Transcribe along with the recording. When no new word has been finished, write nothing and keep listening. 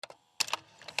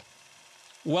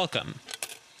Welcome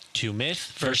to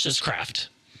Myth versus Craft.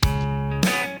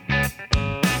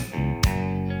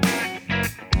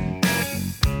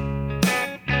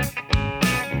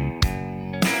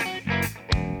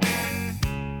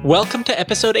 Welcome to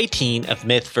episode 18 of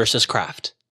Myth vs.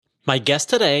 Craft. My guest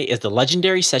today is the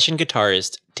legendary session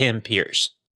guitarist Tim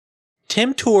Pierce.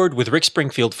 Tim toured with Rick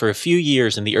Springfield for a few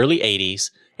years in the early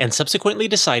 80s and subsequently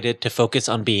decided to focus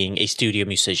on being a studio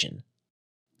musician.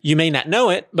 You may not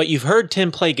know it, but you've heard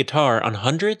Tim play guitar on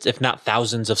hundreds, if not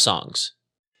thousands, of songs.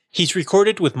 He's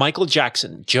recorded with Michael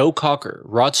Jackson, Joe Cocker,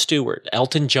 Rod Stewart,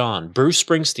 Elton John, Bruce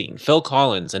Springsteen, Phil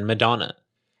Collins, and Madonna.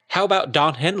 How about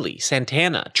Don Henley,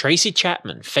 Santana, Tracy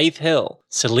Chapman, Faith Hill,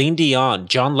 Celine Dion,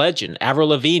 John Legend, Avril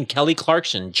Lavigne, Kelly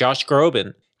Clarkson, Josh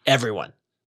Groban, everyone.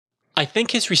 I think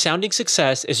his resounding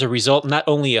success is a result not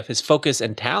only of his focus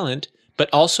and talent, but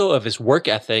also of his work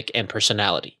ethic and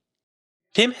personality.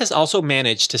 Tim has also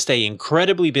managed to stay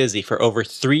incredibly busy for over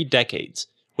 3 decades,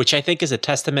 which I think is a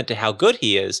testament to how good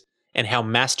he is and how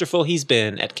masterful he's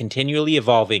been at continually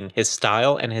evolving his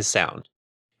style and his sound.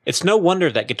 It's no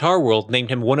wonder that Guitar World named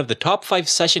him one of the top 5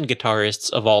 session guitarists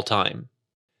of all time.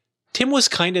 Tim was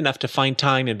kind enough to find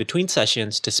time in between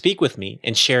sessions to speak with me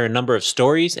and share a number of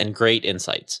stories and great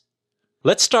insights.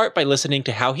 Let's start by listening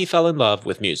to how he fell in love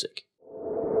with music.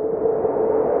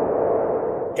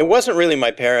 It wasn't really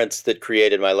my parents that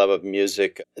created my love of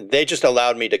music. They just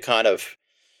allowed me to kind of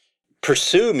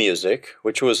pursue music,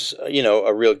 which was,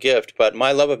 a real gift. But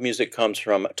my love of music comes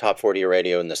from Top 40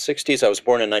 radio in the 60s. I was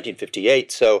born in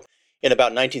 1958. So in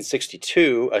about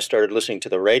 1962, I started listening to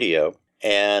the radio,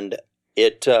 and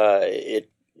it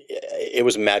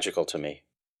was magical to me.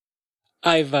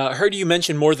 I've heard you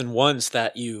mention more than once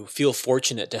that you feel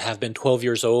fortunate to have been 12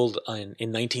 years old in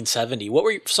 1970. What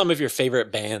were some of your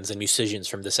favorite bands and musicians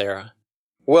from this era?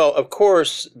 Well, of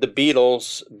course, the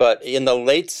Beatles, but in the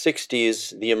late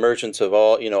 60s, the emergence of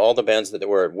all the bands that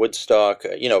were at Woodstock,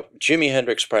 Jimi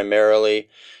Hendrix primarily,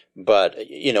 but,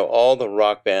 all the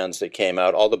rock bands that came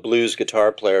out, all the blues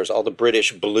guitar players, all the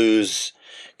British blues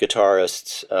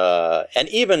guitarists, and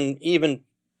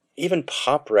even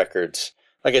pop records.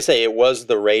 Like I say, it was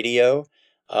the radio,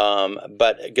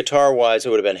 but guitar-wise, it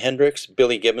would have been Hendrix,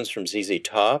 Billy Gibbons from ZZ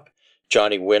Top,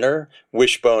 Johnny Winter,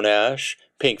 Wishbone Ash,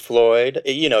 Pink Floyd,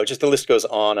 just the list goes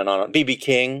on and on. B.B.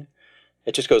 King,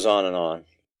 it just goes on and on.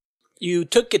 You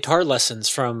took guitar lessons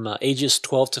from ages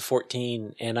 12 to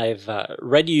 14, and I've I've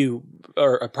heard you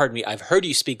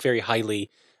speak very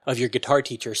highly of your guitar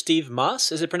teacher, Steve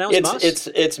Moss. Is it pronounced Moss?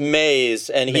 It's Mays,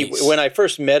 and Mays. When I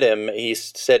first met him, he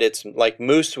said it's like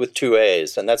moose with 2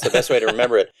 A's, and that's the best way to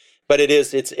remember it. But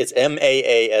it's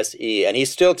Maase, and he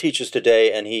still teaches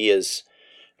today, and he is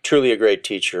truly a great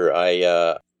teacher.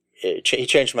 He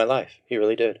changed my life. He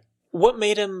really did. What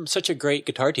made him such a great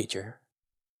guitar teacher?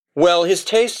 Well, his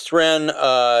tastes ran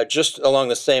just along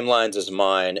the same lines as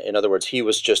mine. In other words, he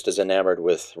was just as enamored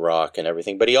with rock and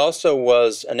everything. But he also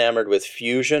was enamored with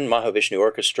fusion, Mahavishnu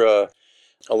Orchestra,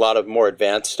 a lot of more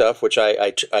advanced stuff, which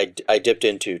I dipped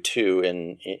into too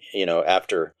in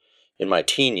my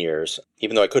teen years.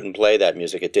 Even though I couldn't play that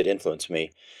music, it did influence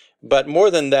me. But more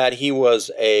than that, he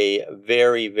was he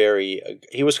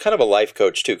was kind of a life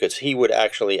coach too, because he would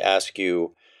actually ask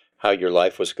you how your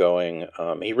life was going.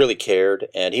 He really cared,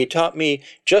 and he taught me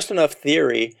just enough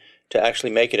theory to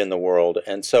actually make it in the world.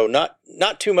 And so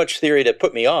not too much theory to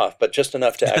put me off, but just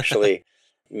enough to actually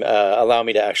allow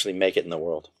me to actually make it in the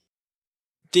world.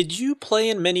 Did you play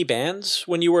in many bands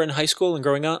when you were in high school and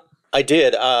growing up? I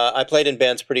did. I played in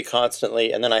bands pretty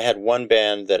constantly, and then I had one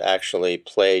band that actually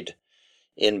played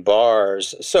in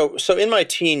bars. So in my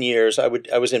teen years, I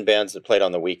was in bands that played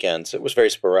on the weekends. It was very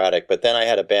sporadic, but then I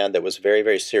had a band that was very,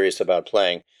 very serious about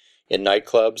playing in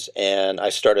nightclubs, and I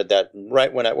started that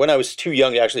right when I was too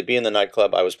young to actually be in the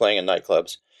nightclub. I was playing in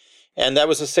nightclubs, and that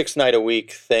was a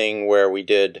 6-night-a-week thing where we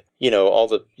did,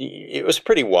 it was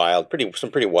pretty wild,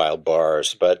 some pretty wild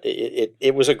bars, but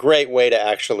it was a great way to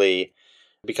actually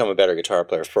become a better guitar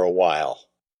player for a while.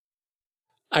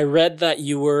 I read that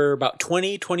you were about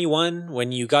 20, 21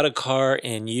 when you got a car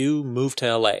and you moved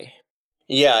to LA.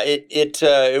 Yeah,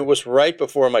 it was right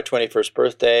before my 21st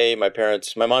birthday.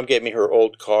 My mom gave me her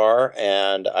old car,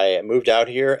 and I moved out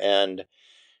here and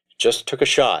just took a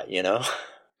shot,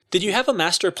 Did you have a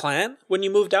master plan when you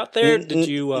moved out there? Did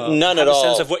you none have at a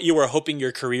sense all. of what you were hoping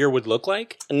your career would look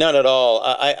like? None at all.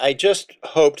 I just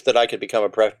hoped that I could become a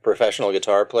professional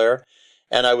guitar player.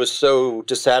 And I was so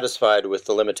dissatisfied with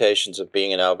the limitations of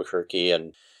being in Albuquerque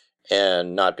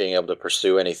and not being able to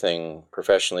pursue anything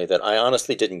professionally that I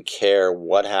honestly didn't care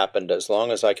what happened. As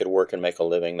long as I could work and make a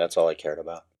living, that's all I cared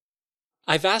about.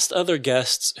 I've asked other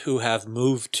guests who have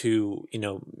moved to,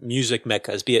 music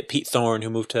meccas, be it Pete Thorne who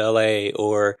moved to LA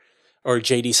or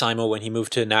JD Simo when he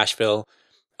moved to Nashville,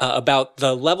 about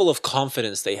the level of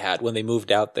confidence they had when they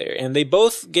moved out there. And they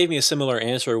both gave me a similar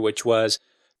answer, which was,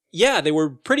 yeah, they were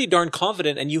pretty darn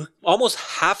confident, and you almost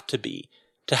have to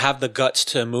have the guts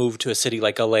to move to a city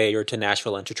like LA or to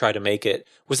Nashville and to try to make it.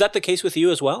 Was that the case with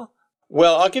you as well?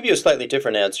 Well, I'll give you a slightly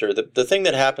different answer. The thing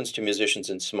that happens to musicians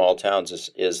in small towns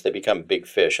is they become big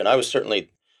fish. And I was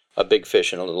certainly a big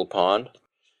fish in a little pond.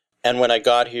 And when I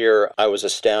got here, I was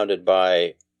astounded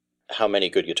by how many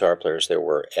good guitar players there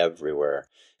were everywhere.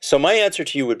 So my answer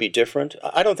to you would be different.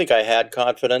 I don't think I had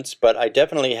confidence, but I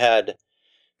definitely had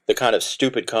the kind of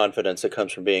stupid confidence that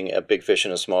comes from being a big fish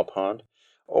in a small pond.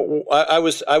 I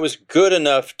was good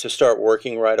enough to start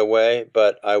working right away,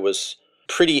 but I was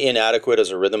pretty inadequate as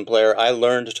a rhythm player. I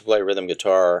learned to play rhythm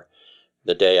guitar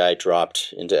the day I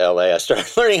dropped into LA. I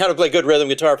started learning how to play good rhythm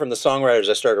guitar from the songwriters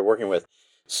I started working with.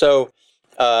 So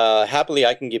happily,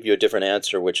 I can give you a different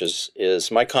answer, which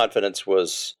is my confidence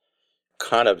was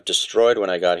kind of destroyed when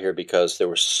I got here because there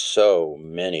were so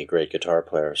many great guitar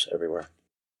players everywhere.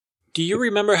 Do you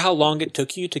remember how long it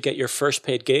took you to get your first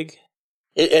paid gig?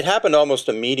 It happened almost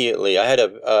immediately. I had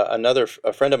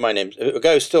a friend of mine a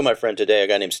guy who's still my friend today, a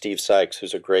guy named Steve Sykes,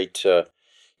 who's a great,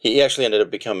 he actually ended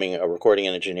up becoming a recording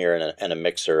engineer and a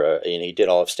mixer, and he did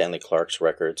all of Stanley Clarke's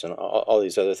records and all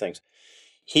these other things.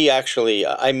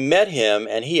 I met him,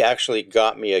 and he actually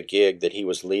got me a gig that he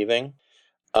was leaving.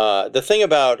 The thing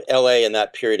about LA in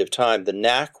that period of time, the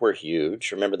Knack were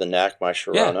huge. Remember the Knack, My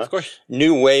Sharona? Yeah, of course.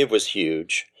 New Wave was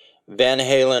huge. Van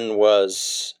Halen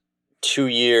was 2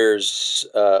 years,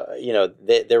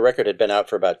 their record had been out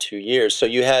for about 2 years. So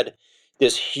you had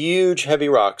this huge heavy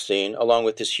rock scene along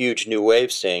with this huge new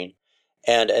wave scene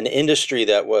and an industry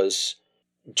that was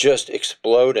just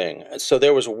exploding. So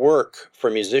there was work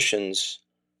for musicians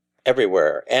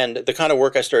everywhere. And the kind of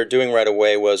work I started doing right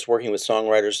away was working with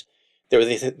songwriters. There were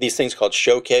these things called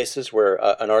showcases where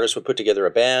an artist would put together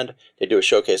a band. They'd do a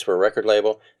showcase for a record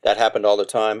label. That happened all the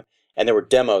time. And there were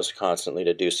demos constantly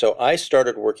to do. So I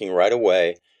started working right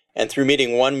away. And through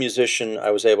meeting one musician,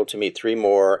 I was able to meet 3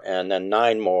 more, and then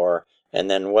 9 more.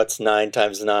 And then what's 9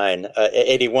 times 9?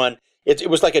 81. It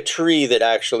was like a tree that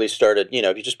actually started,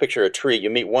 if you just picture a tree, you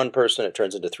meet one person, it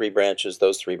turns into 3 branches.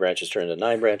 Those 3 branches turn into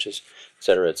 9 branches, et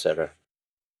cetera, et cetera.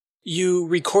 You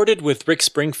recorded with Rick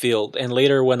Springfield and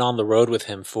later went on the road with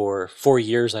him for 4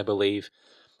 years, I believe.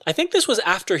 I think this was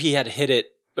after he had hit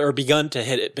it or begun to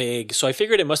hit it big, so I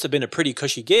figured it must have been a pretty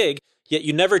cushy gig, yet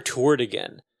you never toured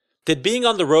again. Did being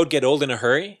on the road get old in a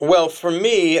hurry? Well, for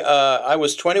me, I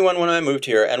was 21 when I moved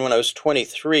here, and when I was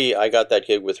 23, I got that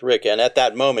gig with Rick, and at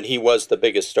that moment, he was the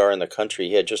biggest star in the country.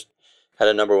 He had just had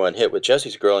a #1 hit with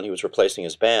Jesse's Girl, and he was replacing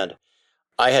his band.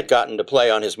 I had gotten to play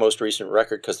on his most recent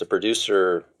record because the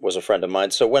producer was a friend of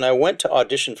mine. So when I went to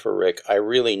audition for Rick, I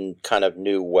really kind of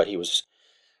knew what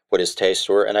his tastes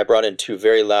were, and I brought in 2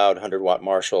 very loud 100-watt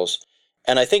Marshalls.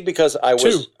 And I think because I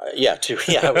was... 2?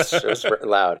 It was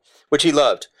loud, which he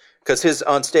loved. Because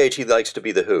on stage, he likes to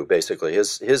be the Who, basically.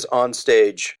 His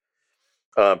on-stage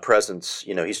presence,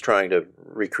 he's trying to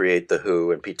recreate the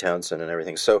Who and Pete Townsend and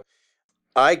everything. So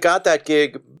I got that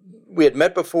gig. We had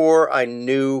met before. I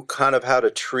knew kind of how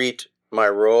to treat my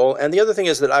role. And the other thing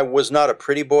is that I was not a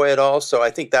pretty boy at all, so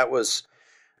I think that was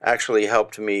actually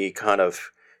helped me kind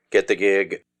of get the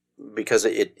gig because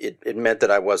it meant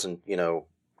that I wasn't,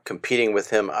 competing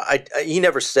with him. He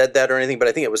never said that or anything, but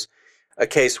I think it was a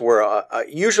case where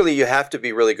usually you have to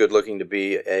be really good looking to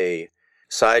be a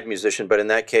side musician, but in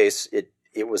that case,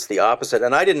 it was the opposite.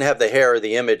 And I didn't have the hair or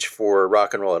the image for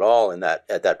rock and roll at all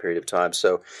at that period of time.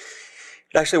 So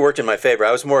it actually worked in my favor.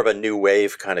 I was more of a new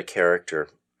wave kind of character.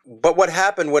 But what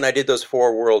happened when I did those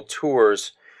 4 world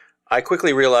tours, I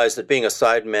quickly realized that being a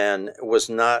sideman was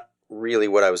not really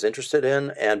what I was interested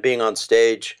in, and being on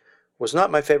stage was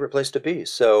not my favorite place to be.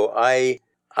 So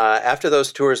after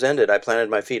those tours ended, I planted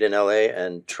my feet in LA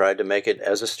and tried to make it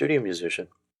as a studio musician.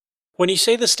 When you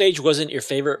say the stage wasn't your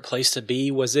favorite place to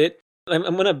be, was it? I'm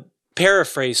going to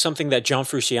paraphrase something that John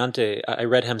Frusciante, I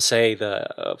read him say,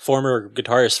 the former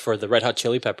guitarist for the Red Hot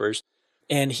Chili Peppers,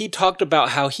 and he talked about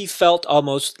how he felt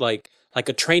almost like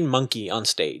a trained monkey on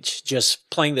stage, just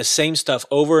playing the same stuff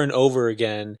over and over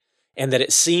again, and that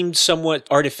it seemed somewhat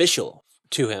artificial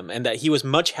to him, and that he was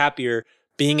much happier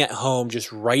being at home, just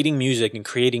writing music and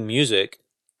creating music.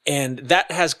 And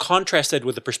that has contrasted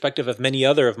with the perspective of many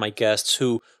other of my guests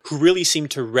who really seem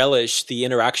to relish the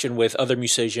interaction with other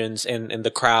musicians and the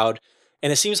crowd.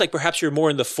 And it seems like perhaps you're more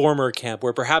in the former camp,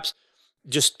 where perhaps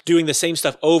just doing the same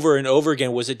stuff over and over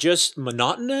again, was it just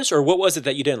monotonous, or what was it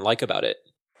that you didn't like about it?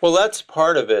 Well, that's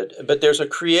part of it, but there's a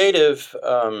creative.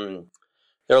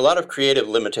 There are a lot of creative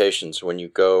limitations when you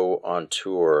go on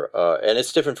tour, and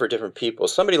it's different for different people.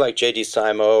 Somebody like J.D.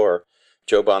 Simo or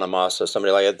Joe Bonamassa,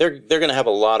 somebody like that, they're going to have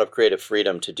a lot of creative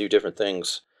freedom to do different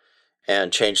things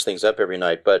and change things up every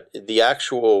night. But the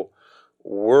actual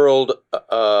world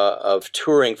of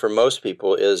touring for most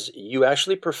people is you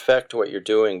actually perfect what you're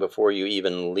doing before you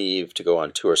even leave to go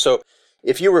on tour. So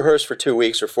if you rehearse for 2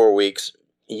 weeks or 4 weeks,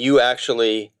 you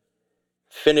actually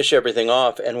finish everything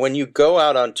off. And when you go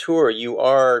out on tour, you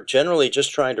are generally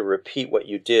just trying to repeat what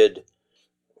you did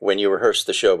when you rehearsed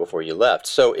the show before you left.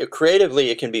 So creatively,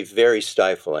 it can be very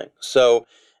stifling. So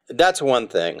that's one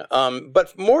thing.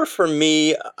 But more for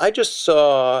me, I just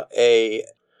saw I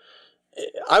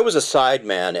was a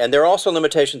sideman, and there are also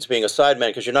limitations to being a sideman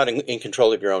because you're not in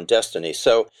control of your own destiny.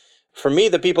 So for me,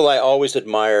 the people I always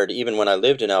admired, even when I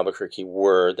lived in Albuquerque,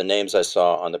 were the names I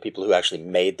saw on the people who actually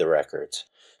made the records.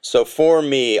 So for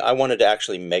me, I wanted to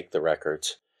actually make the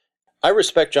records. I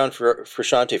respect John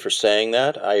Frusciante for saying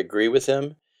that. I agree with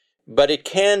him. But it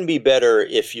can be better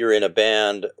if you're in a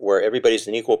band where everybody's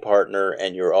an equal partner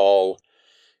and you're all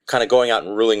kind of going out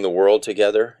and ruling the world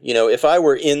together. You know, if I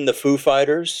were in the Foo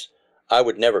Fighters, I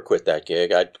would never quit that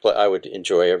gig. I would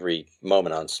enjoy every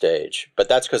moment on stage. But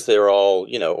that's because they're all,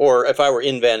 you know, or if I were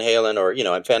in Van Halen or, you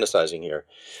know, I'm fantasizing here.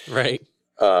 Right.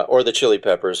 Or the Chili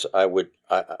Peppers,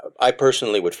 I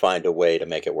personally would find a way to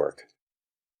make it work.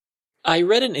 I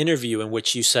read an interview in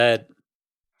which you said,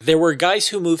 there were guys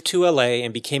who moved to LA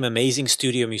and became amazing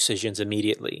studio musicians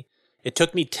immediately. It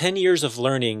took me 10 years of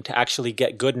learning to actually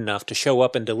get good enough to show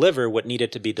up and deliver what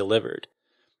needed to be delivered.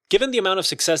 Given the amount of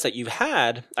success that you've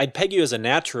had, I'd peg you as a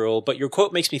natural, but your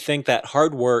quote makes me think that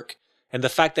hard work and the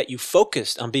fact that you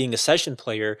focused on being a session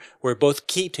player were both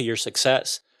key to your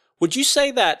success. Would you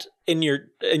say that in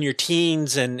your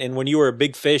teens and when you were a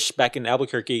big fish back in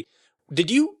Albuquerque,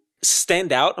 did you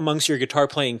stand out amongst your guitar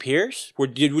playing peers?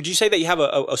 Would you say that you have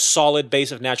a solid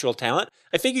base of natural talent?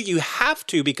 I figure you have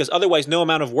to, because otherwise no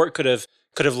amount of work could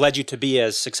have led you to be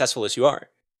as successful as you are.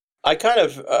 I kind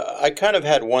of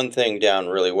had one thing down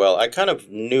really well. I kind of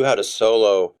knew how to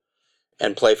solo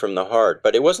and play from the heart,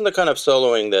 but it wasn't the kind of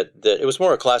soloing that it was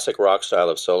more a classic rock style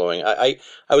of soloing.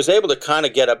 I was able to kind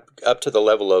of get up to the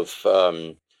level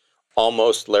of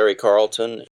almost Larry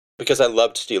Carlton because I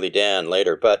loved Steely Dan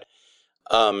later, but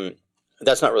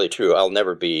that's not really true. I'll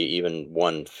never be even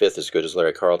 1/5 as good as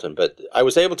Larry Carlton, but I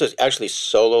was able to actually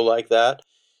solo like that.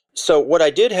 So what I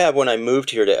did have when I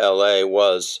moved here to LA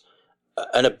was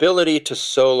an ability to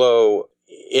solo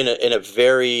in a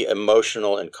very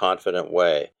emotional and confident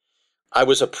way. I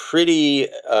was a pretty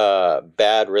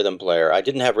bad rhythm player. I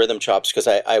didn't have rhythm chops because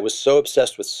I was so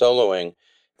obsessed with soloing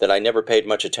that I never paid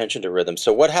much attention to rhythm.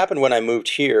 So what happened when I moved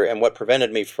here and what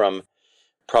prevented me from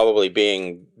probably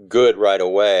being good right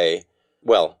away,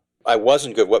 well, I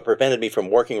wasn't good. What prevented me from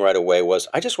working right away was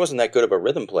I just wasn't that good of a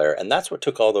rhythm player, and that's what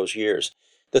took all those years.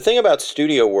 The thing about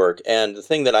studio work, and the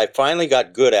thing that I finally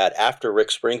got good at after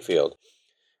Rick Springfield,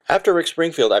 I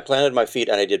planted my feet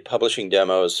and I did publishing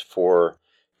demos for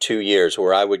 2 years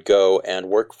where I would go and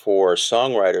work for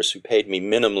songwriters who paid me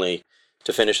minimally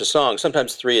to finish a song,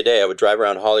 sometimes 3 a day. I would drive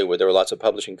around Hollywood. There were lots of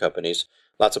publishing companies,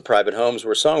 lots of private homes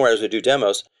where songwriters would do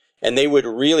demos, and they would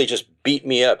really just beat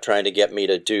me up trying to get me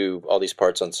to do all these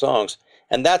parts on songs.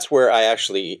 And that's where I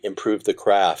actually improved the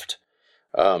craft.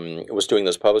 Was doing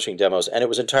those publishing demos, and it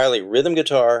was entirely rhythm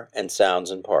guitar and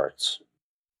sounds and parts.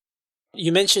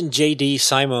 You mentioned J.D.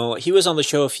 Simo. He was on the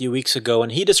show a few weeks ago,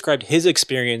 and he described his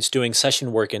experience doing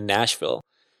session work in Nashville.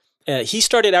 He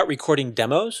started out recording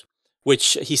demos,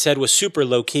 which he said was super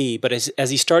low-key, but as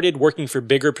he started working for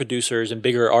bigger producers and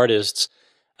bigger artists,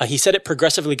 he said it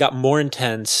progressively got more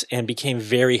intense and became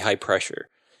very high pressure.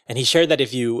 And he shared that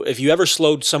if you ever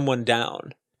slowed someone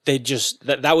down,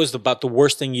 that was about the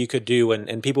worst thing you could do,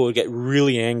 and people would get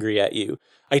really angry at you.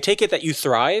 I take it that you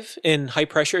thrive in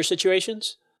high-pressure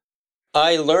situations?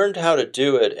 I learned how to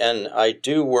do it, and I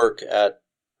do work at,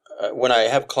 when I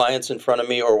have clients in front of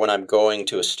me or when I'm going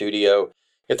to a studio,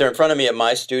 if they're in front of me at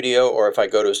my studio or if I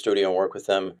go to a studio and work with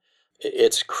them,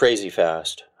 it's crazy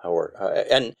fast.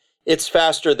 And it's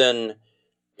faster than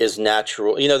is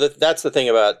natural. You know, that's the thing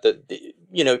about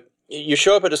you know, you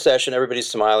show up at a session, everybody's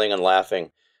smiling and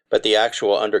laughing, but the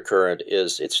actual undercurrent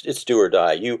is it's do or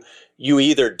die. You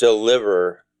either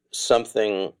deliver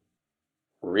something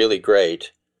really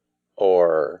great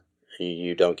or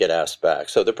you don't get asked back.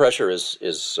 So the pressure is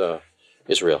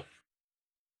real.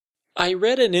 I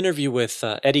read an interview with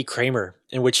Eddie Kramer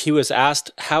in which he was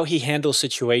asked how he handles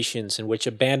situations in which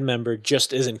a band member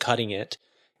just isn't cutting it,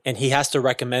 and he has to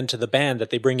recommend to the band that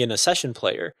they bring in a session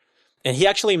player. And he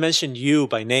actually mentioned you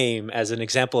by name as an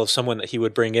example of someone that he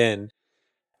would bring in.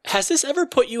 Has this ever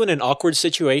put you in an awkward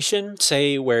situation,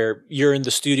 say, where you're in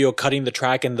the studio cutting the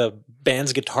track and the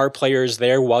band's guitar player is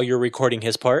there while you're recording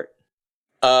his part?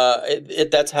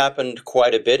 That's happened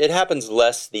quite a bit. It happens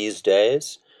less these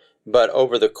days, but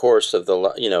over the course of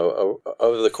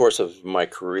over the course of my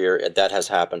career, that has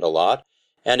happened a lot,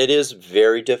 and it is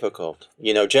very difficult.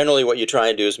 Generally, what you try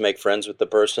and do is make friends with the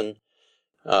person,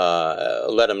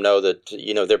 let them know that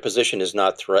their position is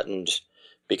not threatened,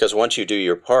 because once you do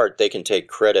your part, they can take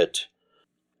credit.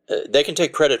 They can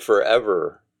take credit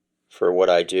forever for what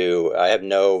I do. I have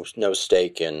no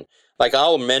stake in. Like,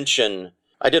 I'll mention.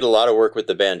 I did a lot of work with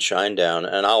the band Shinedown,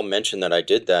 and I'll mention that I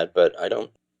did that, but I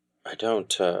don't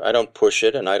push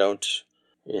it, and I don't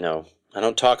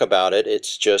talk about it.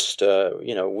 It's just,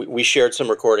 we shared some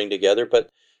recording together,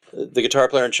 but the guitar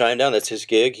player in Shinedown, that's his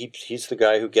gig. He's the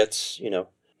guy who gets,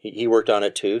 he worked on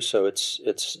it too, so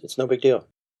it's no big deal.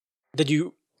 Did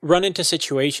you run into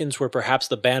situations where perhaps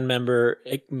the band member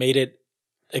made it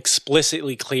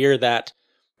explicitly clear that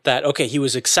okay, he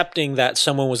was accepting that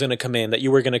someone was going to come in, that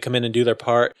you were going to come in and do their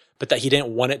part, but that he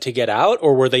didn't want it to get out?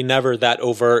 Or were they never that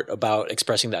overt about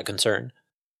expressing that concern?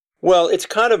 Well, it's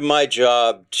kind of my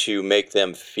job to make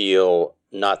them feel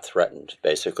not threatened,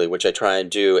 basically, which I try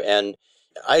and do. And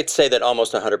I'd say that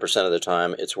almost 100% of the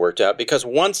time it's worked out, because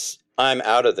once I'm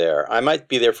out of there, I might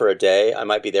be there for a day, I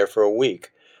might be there for a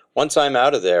week. Once I'm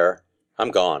out of there,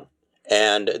 I'm gone.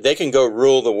 And they can go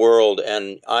rule the world,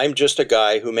 and I'm just a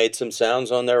guy who made some sounds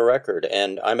on their record,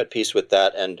 and I'm at peace with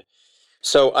that. And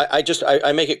so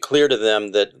I make it clear to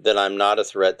them that I'm not a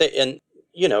threat.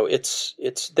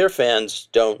 It's their fans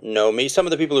don't know me. Some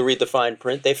of the people who read the fine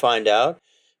print, they find out,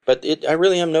 but I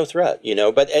really am no threat,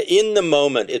 But in the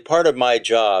moment, part of my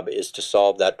job is to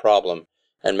solve that problem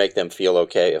and make them feel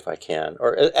okay if I can,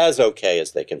 or as okay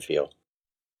as they can feel.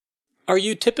 Are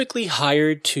you typically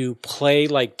hired to play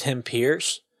like Tim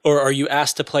Pierce, or are you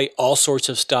asked to play all sorts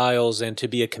of styles and to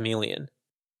be a chameleon?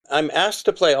 I'm asked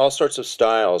to play all sorts of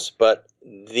styles, but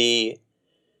the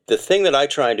thing that I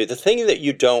try and do, the thing that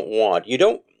you don't want,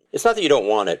 it's not that you don't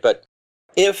want it, but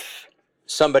if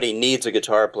somebody needs a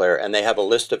guitar player and they have a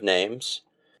list of names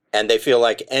and they feel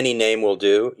like any name will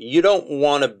do, you don't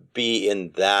want to be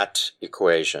in that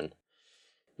equation.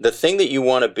 The thing that you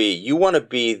want to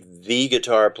be the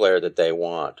guitar player that they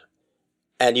want.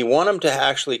 And you want them to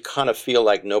actually kind of feel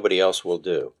like nobody else will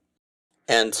do.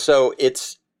 And so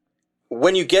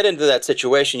when you get into that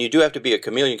situation, you do have to be a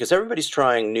chameleon, because everybody's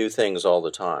trying new things all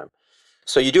the time.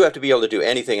 So you do have to be able to do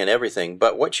anything and everything.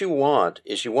 But what you want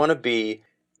is you want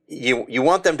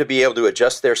them to be able to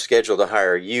adjust their schedule to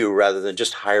hire you, rather than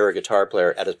just hire a guitar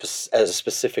player at a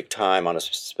specific time on a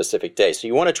specific day. So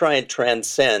you want to try and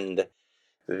transcend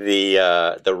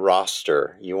the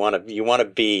roster. You want to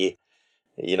be,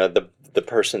 the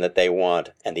person that they want,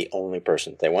 and the only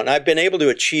person that they want. And I've been able to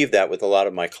achieve that with a lot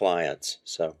of my clients.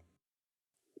 So,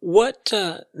 what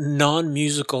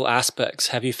non-musical aspects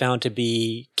have you found to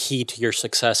be key to your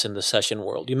success in the session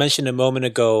world? You mentioned a moment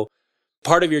ago,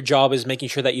 part of your job is making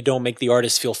sure that you don't make the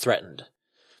artist feel threatened.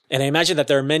 And I imagine that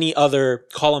there are many other,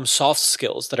 call them soft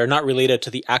skills, that are not related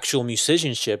to the actual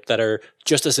musicianship that are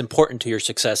just as important to your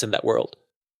success in that world.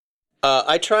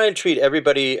 I try and treat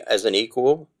everybody as an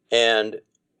equal, and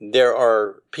there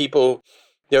are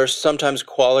sometimes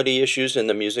quality issues in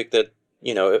the music that,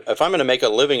 if I'm going to make a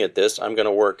living at this, I'm going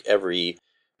to work every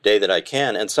day that I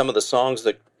can, and some of the songs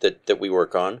that we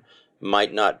work on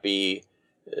might not be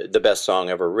the best song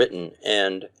ever written,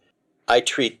 and I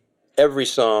treat every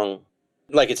song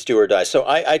like it's do or die. So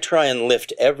I try and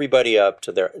lift everybody up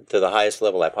to the highest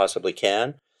level I possibly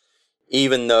can,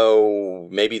 even though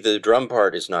maybe the drum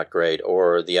part is not great,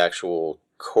 or the actual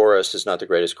chorus is not the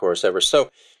greatest chorus ever. So,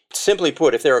 simply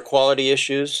put, if there are quality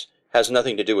issues, has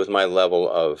nothing to do with my level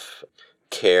of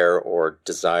care or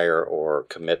desire or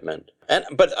commitment.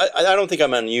 But I don't think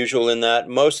I'm unusual in that.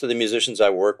 Most of the musicians I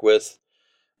work with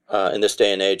in this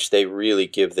day and age, they really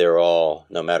give their all,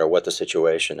 no matter what the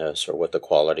situation is or what the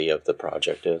quality of the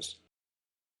project is.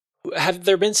 Have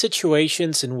there been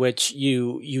situations in which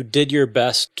you did your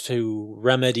best to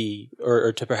remedy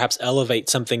or to perhaps elevate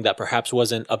something that perhaps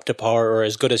wasn't up to par or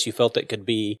as good as you felt it could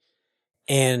be,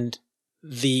 and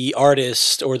the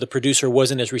artist or the producer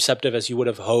wasn't as receptive as you would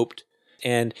have hoped,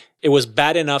 and it was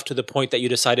bad enough to the point that you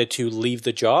decided to leave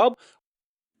the job?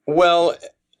 Well,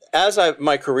 as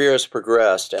my career has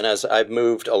progressed and as I've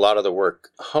moved a lot of the work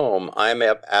home, I'm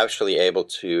actually able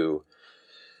to,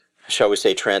 shall we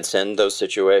say, transcend those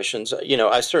situations.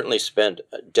 I certainly spent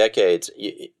decades.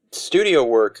 Studio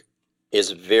work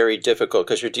is very difficult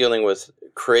because you're dealing with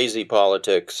crazy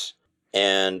politics,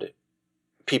 and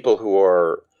people who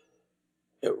are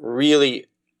really,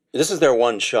 this is their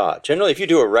one shot. Generally, if you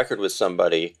do a record with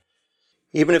somebody,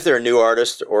 even if they're a new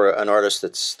artist or an artist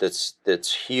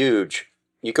that's huge,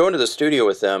 you go into the studio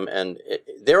with them and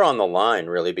they're on the line,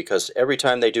 really, because every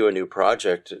time they do a new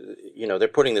project, they're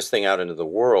putting this thing out into the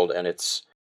world, and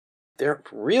they're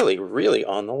really, really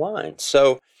on the line.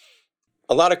 So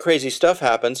a lot of crazy stuff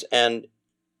happens, and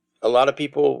a lot of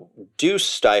people do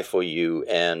stifle you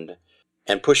and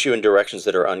push you in directions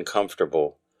that are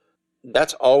uncomfortable.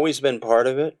 That's always been part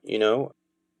of it,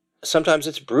 Sometimes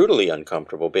it's brutally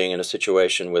uncomfortable being in a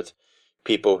situation with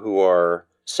people who are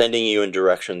sending you in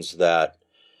directions that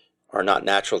are not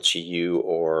natural to you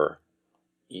or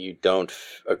you don't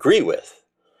agree with.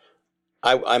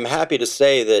 I'm happy to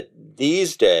say that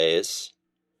these days,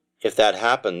 if that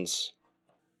happens,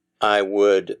 I'll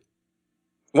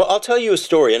tell you a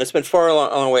story, and it's been far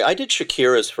along the way. I did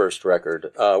Shakira's first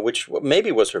record, which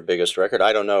maybe was her biggest record.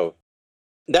 I don't know.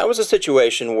 That was a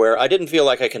situation where I didn't feel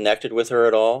like I connected with her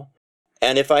at all.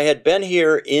 And if I had been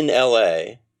here in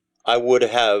LA, I would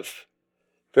have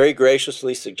very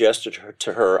graciously suggested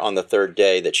to her on the third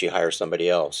day that she hire somebody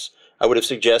else. I would have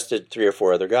suggested 3 or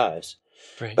 4 other guys.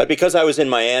 Right. But because I was in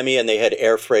Miami and they had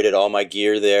air freighted all my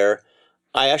gear there,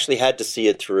 I actually had to see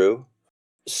it through.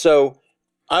 So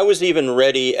I was even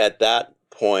ready at that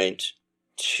point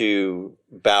to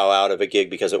bow out of a gig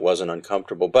because it wasn't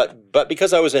uncomfortable. But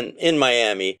because I was in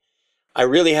Miami, I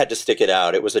really had to stick it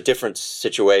out. It was a different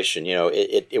situation.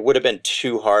 It would have been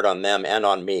too hard on them and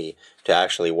on me to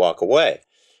actually walk away.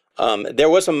 There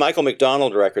was a Michael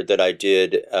McDonald record that I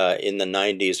did in the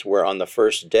 90s where on the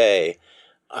first day,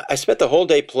 I spent the whole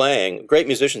day playing. Great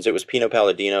musicians. It was Pino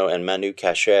Palladino and Manu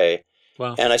Katché.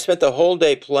 Wow. And I spent the whole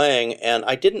day playing, and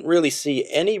I didn't really see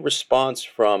any response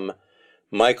from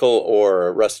Michael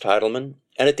or Russ Titelman.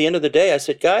 And at the end of the day, I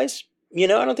said, guys, I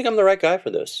don't think I'm the right guy for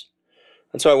this.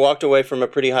 And so I walked away from a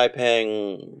pretty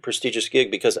high-paying, prestigious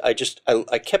gig because I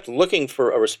kept looking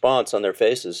for a response on their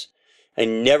faces. I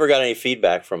never got any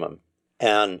feedback from them.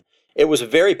 And it was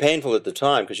very painful at the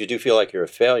time because you do feel like you're a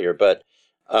failure. But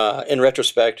in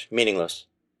retrospect, meaningless.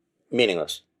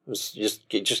 Meaningless. It was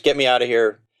just get me out of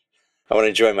here. I want to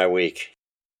enjoy my week.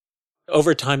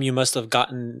 Over time, you must have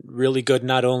gotten really good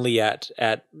not only at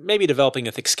maybe developing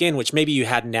a thick skin, which maybe you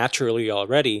had naturally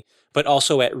already, but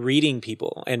also at reading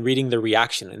people and reading their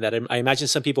reaction. And that I imagine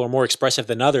some people are more expressive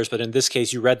than others, but in this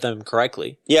case, you read them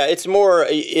correctly. Yeah, it's more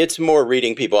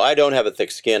reading people. I don't have a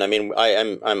thick skin. I mean,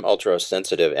 I'm ultra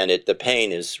sensitive, and the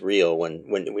pain is real.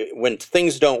 When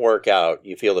things don't work out,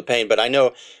 you feel the pain. But I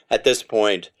know at this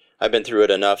point, I've been through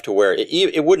it enough to where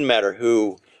it wouldn't matter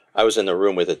who I was in the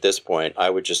room with at this point. I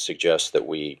would just suggest that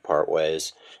we part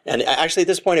ways. And actually, at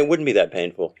this point, it wouldn't be that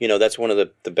painful. That's one of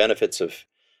the benefits of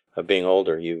being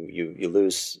older. You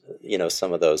lose,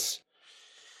 some of those,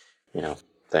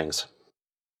 things.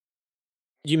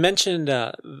 You mentioned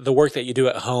the work that you do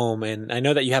at home, and I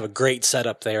know that you have a great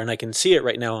setup there, and I can see it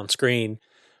right now on screen.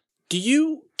 Do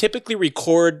you typically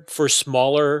record for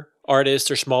smaller artists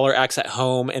or smaller acts at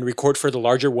home and record for the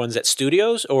larger ones at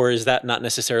studios, or is that not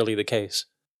necessarily the case?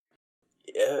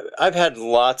 I've had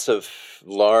lots of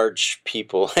large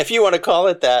people, if you want to call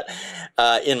it that,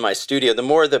 in my studio. The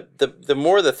more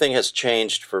the thing has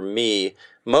changed for me.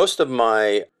 Most of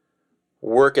my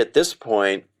work at this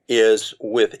point is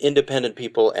with independent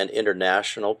people and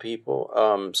international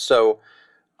people. So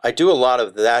I do a lot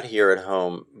of that here at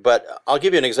home. But I'll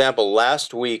give you an example.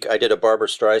 Last week, I did a Barbra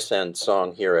Streisand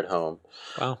song here at home.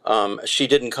 Wow. She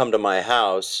didn't come to my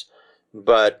house,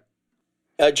 but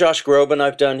Josh Groban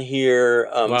I've done here.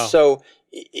 Wow. So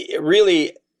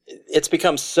really, it's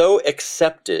become so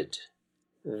accepted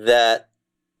that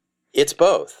it's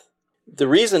both. The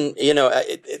reason,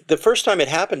 the first time it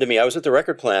happened to me, I was at the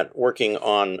record plant working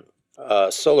on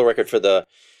a solo record for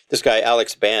this guy,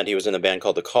 Alex Band. He was in a band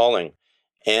called The Calling.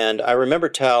 And I remember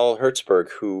Tal Hertzberg,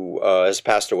 who has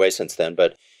passed away since then,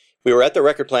 but we were at the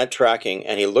record plant tracking,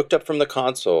 and he looked up from the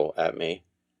console at me,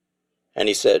 and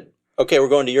he said, "Okay, we're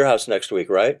going to your house next week,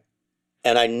 right?"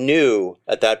 And I knew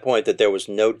at that point that there was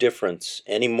no difference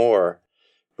anymore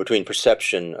between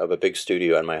perception of a big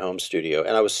studio and my home studio.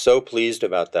 And I was so pleased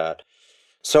about that.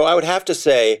 So I would have to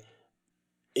say,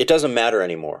 it doesn't matter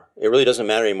anymore. It really doesn't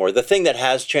matter anymore. The thing that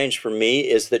has changed for me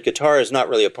is that guitar is not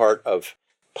really a part of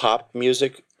pop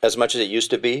music as much as it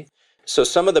used to be. So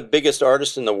some of the biggest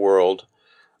artists in the world,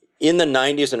 in the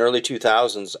 90s and early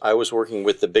 2000s, I was working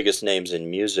with the biggest names in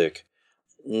music.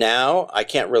 Now, I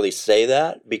can't really say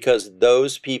that because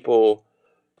those people,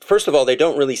 first of all, they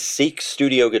don't really seek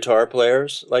studio guitar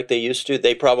players like they used to.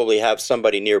 They probably have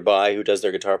somebody nearby who does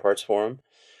their guitar parts for them.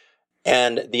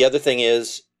 And the other thing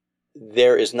is,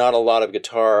 there is not a lot of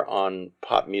guitar on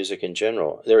pop music in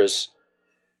general. There is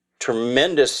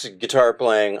tremendous guitar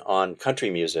playing on country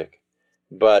music,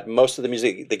 but most of the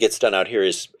music that gets done out here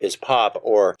is pop,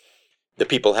 or the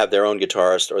people have their own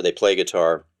guitarist or they play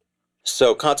guitar.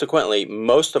 So consequently,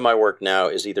 most of my work now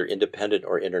is either independent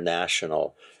or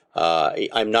international.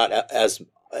 I'm not as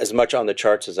much on the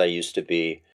charts as I used to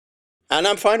be, and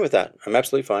I'm fine with that. I'm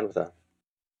absolutely fine with that.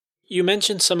 You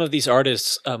mentioned some of these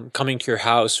artists coming to your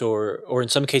house, or in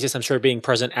some cases, I'm sure being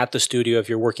present at the studio if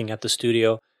you're working at the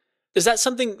studio. Is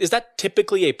that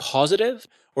typically a positive,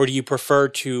 or do you prefer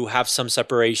to have some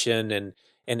separation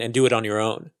and do it on your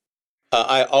own?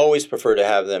 I always prefer to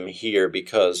have them here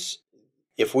because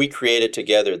if we create it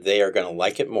together, they are going to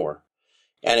like it more.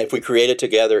 And if we create it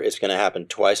together, it's going to happen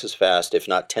twice as fast, if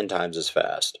not 10 times as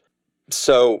fast.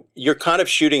 So you're kind of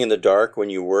shooting in the dark when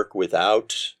you work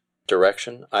without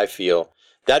direction, I feel.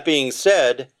 That being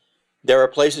said, there are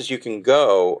places you can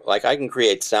go, like I can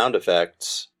create sound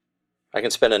effects. I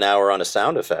can spend an hour on a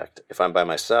sound effect if I'm by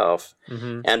myself.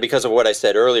 Mm-hmm. And because of what I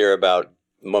said earlier about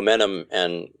momentum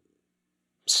and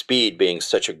speed being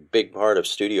such a big part of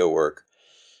studio work,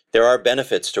 there are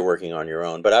benefits to working on your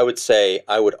own. But I would say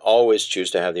I would always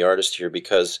choose to have the artist here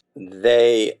because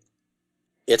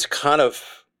it's kind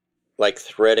of like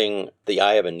threading the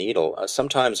eye of a needle.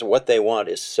 Sometimes what they want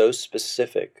is so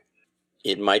specific.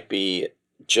 It might be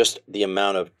just the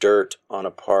amount of dirt on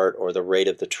a part, or the rate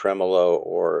of the tremolo,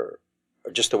 or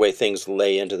just the way things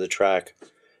lay into the track.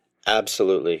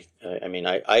 Absolutely. I mean,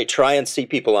 I try and see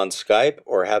people on Skype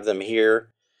or have them here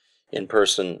in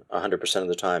person 100% of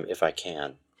the time if I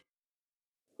can.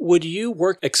 Would you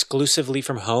work exclusively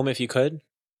from home if you could?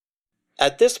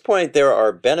 At this point, there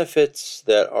are benefits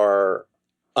that are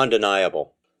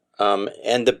undeniable.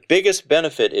 And the biggest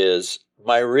benefit is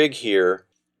my rig here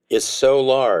is so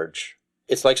large.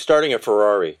 It's like starting a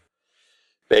Ferrari,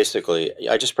 basically.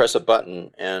 I just press a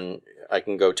button and I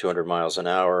can go 200 miles an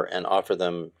hour and offer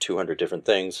them 200 different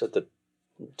things at the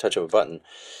touch of a button.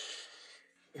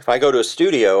 If I go to a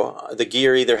studio, the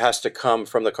gear either has to come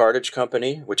from the cartage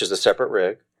company, which is a separate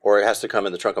rig, or it has to come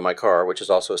in the trunk of my car, which is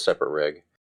also a separate rig.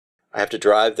 I have to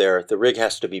drive there. The rig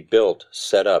has to be built,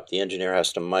 set up. The engineer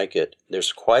has to mic it.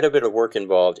 There's quite a bit of work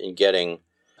involved in getting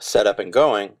set up and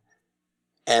going.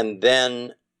 And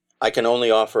then I can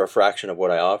only offer a fraction of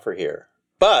what I offer here.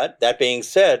 But that being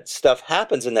said, stuff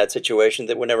happens in that situation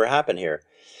that would never happen here.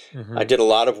 Mm-hmm. I did a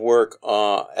lot of work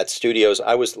at studios.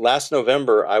 Last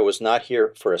November, I was not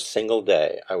here for a single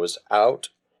day. I was out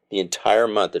the entire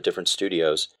month at different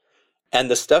studios.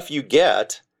 And the stuff you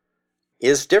get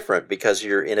is different because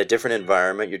you're in a different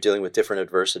environment. You're dealing with different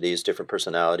adversities, different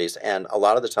personalities. And a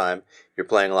lot of the time, you're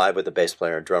playing live with a bass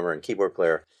player, and drummer, and keyboard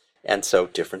player. And so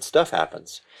different stuff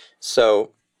happens.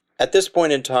 So at this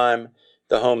point in time,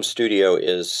 the home studio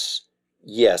is,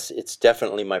 yes, it's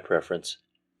definitely my preference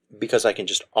because I can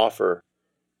just offer,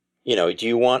 do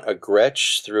you want a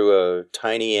Gretsch through a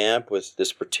tiny amp with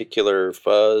this particular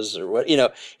fuzz or what?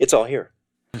 It's all here.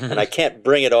 And I can't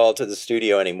bring it all to the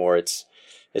studio anymore. It's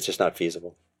just not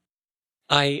feasible.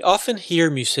 I often hear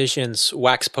musicians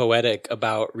wax poetic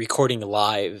about recording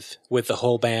live with the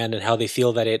whole band and how they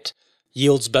feel that it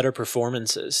yields better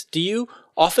performances. Do you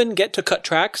often get to cut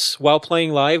tracks while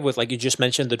playing live with, like you just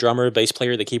mentioned, the drummer, bass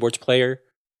player, the keyboards player?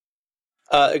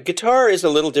 Guitar is a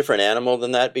little different animal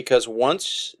than that because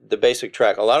once the basic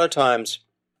track, a lot of times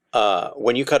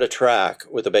when you cut a track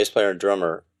with a bass player and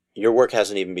drummer, your work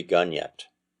hasn't even begun yet.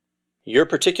 Your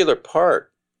particular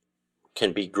part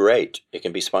can be great. It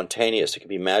can be spontaneous. It can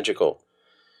be magical.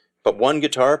 But one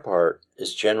guitar part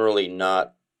is generally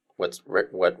not what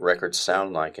records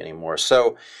sound like anymore.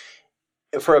 So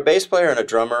for a bass player and a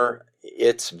drummer,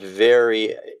 it's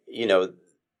very,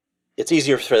 it's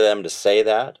easier for them to say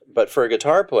that. But for a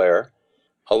guitar player,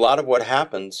 a lot of what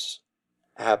happens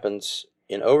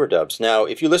in overdubs. Now,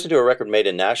 if you listen to a record made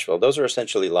in Nashville, those are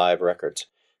essentially live records.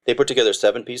 They put together a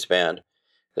 7-piece band.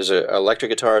 There's an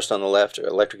electric guitarist on the left, an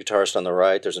electric guitarist on the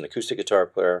right. There's an acoustic guitar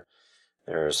player.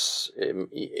 There's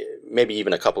maybe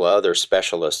even a couple of other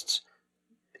specialists.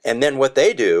 And then what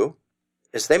they do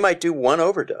is they might do one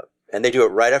overdub, and they do it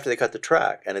right after they cut the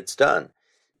track, and it's done.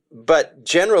 But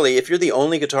generally, if you're the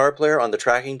only guitar player on the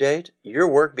tracking date, your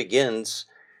work begins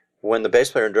when the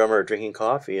bass player and drummer are drinking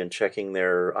coffee and checking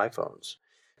their iPhones.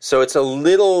 So it's a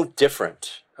little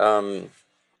different.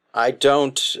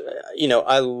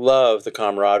 I love the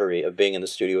camaraderie of being in the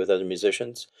studio with other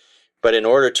musicians, but in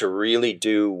order to really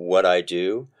do what I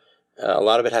do, a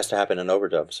lot of it has to happen in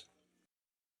overdubs.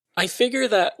 I figure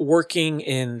that working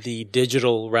in the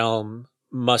digital realm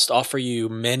must offer you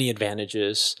many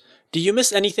advantages. Do you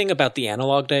miss anything about the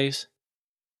analog days?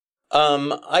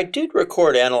 I did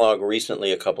record analog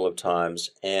recently a couple of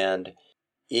times, and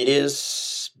it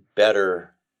is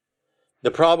better.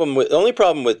 The only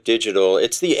problem with digital,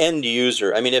 it's the end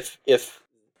user. I mean, if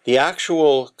the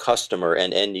actual customer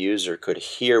and end user could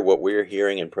hear what we're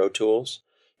hearing in Pro Tools,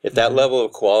 if that level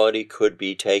of quality could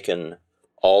be taken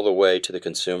all the way to the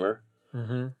consumer,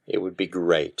 it would be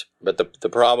great. But the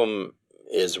problem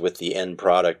is with the end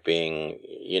product being,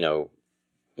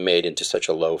 made into such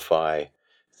a lo-fi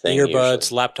thing. Earbuds,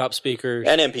 usually. laptop speakers,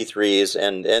 and MP3s,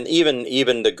 and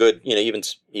even the good, even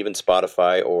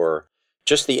Spotify, or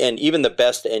just even the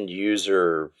best end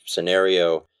user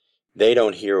scenario, they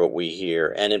don't hear what we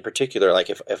hear. And in particular, like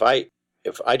if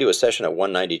I do a session at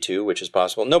 192, which is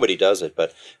possible, nobody does it,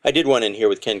 but I did one in here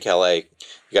with Ken Calais,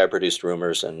 the guy who produced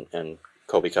Rumors, and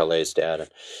Colby Calais' dad. And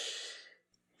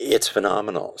it's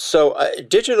phenomenal. So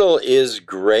digital is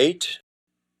great.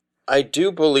 I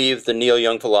do believe the Neil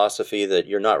Young philosophy that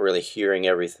you're not really hearing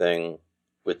everything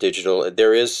with digital.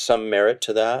 There is some merit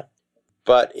to that,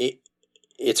 but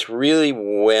it's really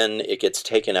when it gets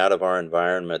taken out of our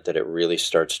environment that it really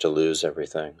starts to lose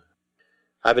everything.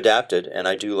 I've adapted, and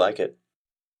I do like it.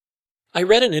 I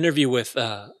read an interview with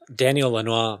Daniel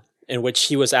Lanois in which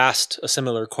he was asked a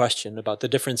similar question about the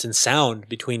difference in sound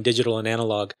between digital and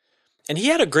analog. And he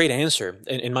had a great answer,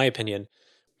 in my opinion.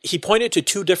 He pointed to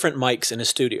two different mics in his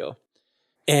studio.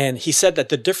 And he said that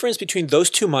the difference between those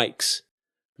two mics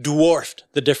dwarfed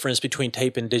the difference between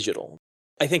tape and digital.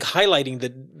 I think highlighting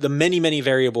the many, many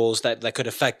variables that could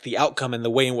affect the outcome and the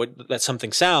way in which that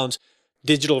something sounds,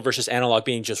 digital versus analog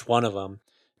being just one of them.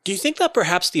 Do you think that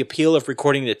perhaps the appeal of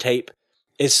recording the tape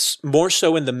is more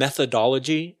so in the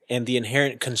methodology and the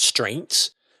inherent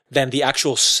constraints than the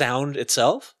actual sound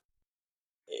itself?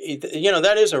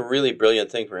 That is a really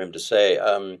brilliant thing for him to say.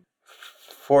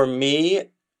 For me,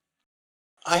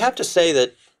 I have to say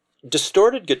that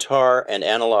distorted guitar and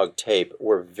analog tape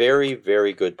were very,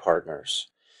 very good partners.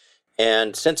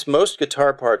 And since most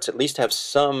guitar parts at least have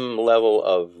some level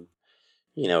of,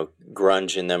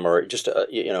 grunge in them, or just,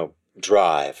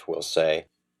 drive, we'll say,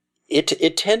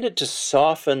 it tended to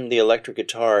soften the electric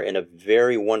guitar in a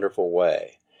very wonderful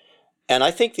way. And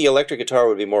I think the electric guitar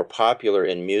would be more popular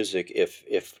in music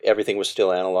if everything was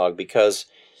still analog, because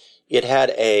it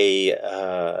had it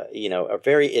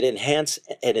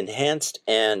enhanced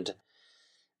and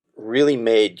really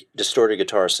made distorted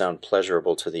guitar sound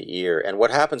pleasurable to the ear. And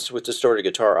what happens with distorted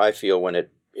guitar, I feel, when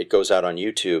it goes out on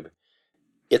YouTube,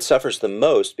 it suffers the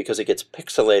most because it gets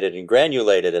pixelated and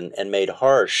granulated and made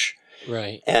harsh.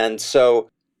 Right. And so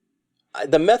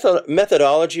the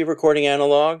methodology of recording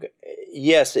analog,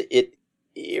 yes, it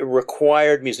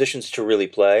required musicians to really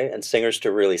play and singers to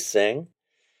really sing.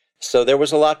 So there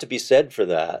was a lot to be said for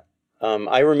that.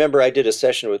 I remember I did a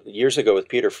session years ago with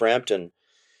Peter Frampton,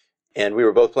 and we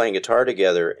were both playing guitar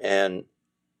together, and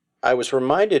I was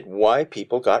reminded why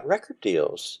people got record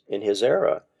deals in his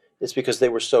era. It's because they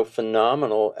were so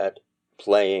phenomenal at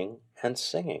playing and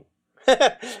singing.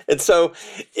 And so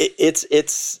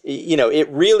it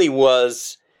really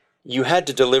was, you had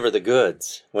to deliver the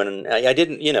goods. When I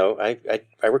didn't,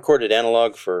 I recorded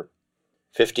analog for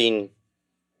 15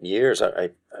 years,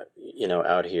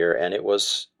 out here, and it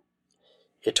was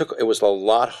a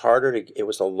lot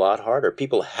harder.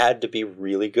 People had to be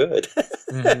really good.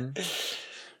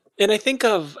 And I think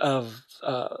of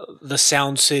the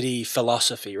Sound City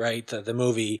philosophy, right? The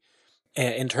movie,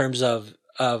 in terms of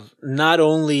not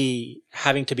only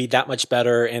having to be that much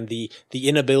better and the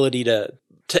inability to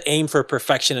aim for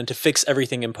perfection and to fix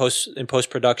everything in post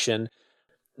production.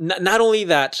 Not only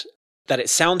that it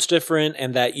sounds different,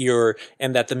 and that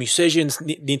the musicians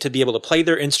need to be able to play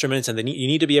their instruments, and you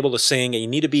need to be able to sing, and you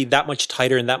need to be that much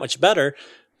tighter and that much better,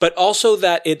 but also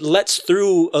that it lets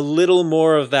through a little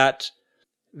more of that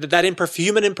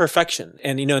human imperfection.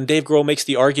 And, and Dave Grohl makes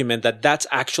the argument that that's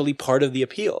actually part of the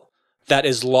appeal that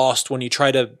is lost when you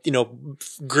try to,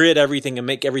 grid everything and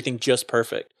make everything just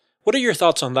perfect. What are your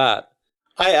thoughts on that?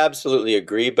 I absolutely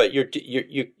agree, but you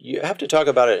have to talk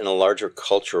about it in a larger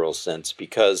cultural sense,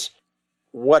 because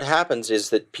what happens is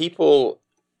that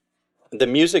the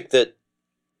music that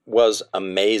was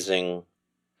amazing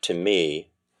to me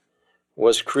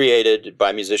was created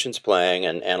by musicians playing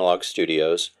in analog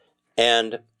studios,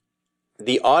 and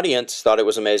the audience thought it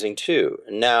was amazing too.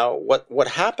 Now, what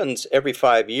happens every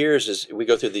 5 years is we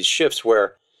go through these shifts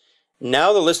where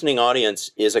now the listening audience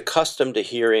is accustomed to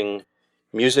hearing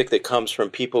music that comes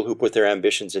from people who put their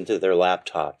ambitions into their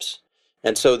laptops.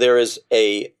 And so there is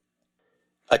a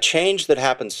change that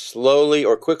happens slowly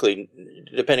or quickly,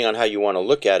 depending on how you want to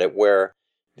look at it, where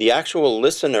the actual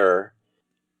listener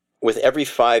with every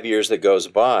 5 years that goes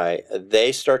by,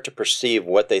 they start to perceive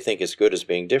what they think is good as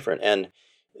being different. And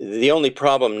the only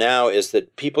problem now is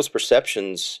that people's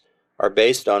perceptions are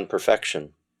based on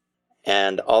perfection.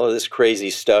 And all of this crazy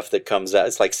stuff that comes out,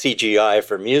 it's like CGI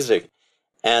for music.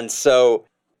 And so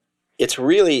it's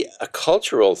really a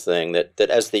cultural thing that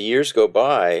as the years go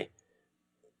by,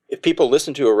 if people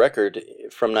listen to a record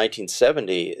from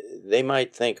 1970, they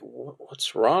might think,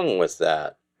 what's wrong with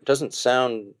that? It doesn't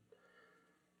sound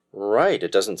right.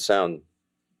 It doesn't sound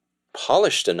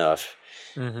polished enough.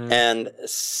 Mm-hmm. And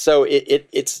so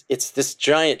it's this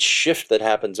giant shift that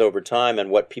happens over time and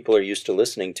what people are used to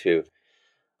listening to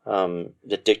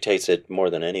that dictates it more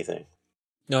than anything.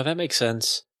 No, that makes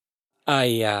sense.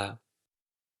 I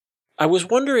was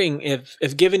wondering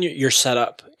if given your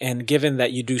setup and given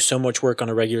that you do so much work on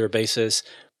a regular basis,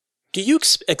 do you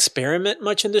experiment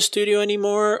much in the studio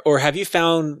anymore? Or have you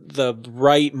found the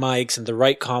right mics and the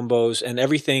right combos and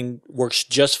everything works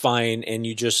just fine and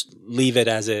you just leave it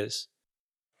as is?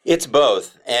 It's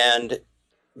both. And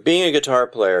being a guitar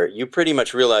player, you pretty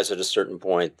much realize at a certain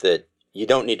point that you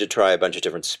don't need to try a bunch of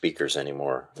different speakers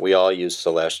anymore. We all use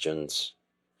Celestions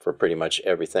for pretty much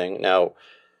everything. Now,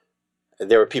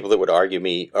 there are people that would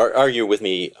argue with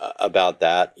me about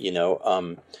that,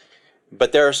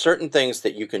 but there are certain things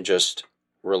that you can just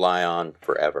rely on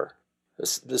forever.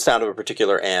 The sound of a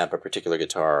particular amp, a particular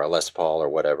guitar, a Les Paul or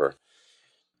whatever.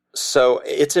 So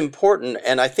it's important,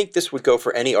 and I think this would go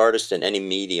for any artist in any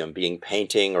medium, being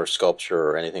painting or sculpture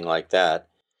or anything like that.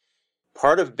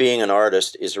 Part of being an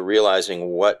artist is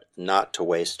realizing what not to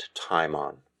waste time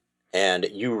on. And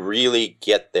you really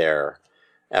get there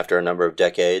after a number of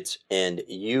decades, and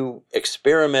you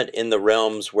experiment in the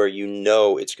realms where you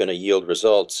know it's going to yield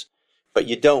results, but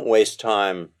you don't waste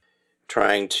time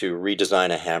trying to redesign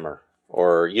a hammer,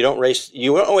 or you don't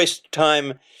waste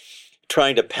time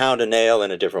trying to pound a nail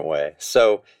in a different way.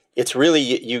 So it's really,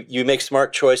 you make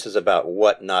smart choices about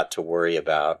what not to worry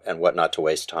about and what not to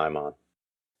waste time on.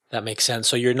 That makes sense.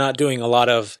 So you're not doing a lot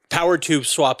of power tube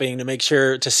swapping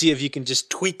to see if you can just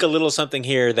tweak a little something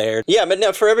here or there. Yeah, but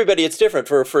now for everybody it's different.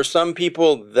 For some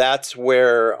people, that's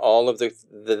where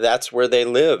that's where they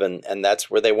live and that's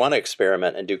where they want to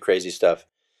experiment and do crazy stuff.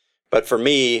 But for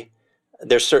me,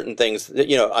 there's certain things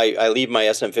that, I leave my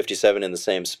SM57 in the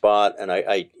same spot, and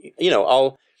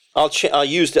I'll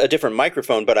use a different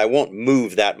microphone, but I won't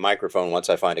move that microphone once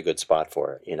I find a good spot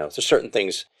for it. So certain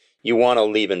things you want to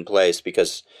leave in place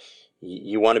because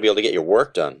you want to be able to get your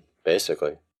work done,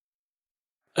 basically.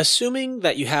 Assuming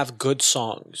that you have good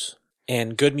songs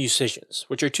and good musicians,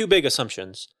 which are two big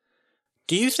assumptions,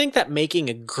 do you think that making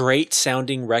a great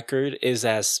sounding record is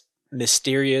as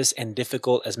mysterious and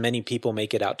difficult as many people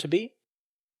make it out to be?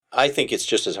 I think it's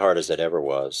just as hard as it ever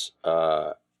was.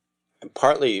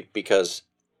 Partly because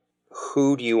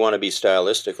who do you want to be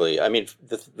stylistically? I mean,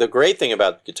 the great thing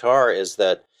about guitar is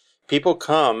that people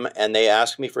come and they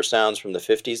ask me for sounds from the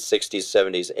 50s, 60s,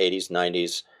 70s, 80s,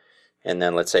 90s, and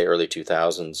then let's say early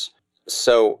 2000s.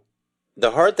 So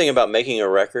the hard thing about making a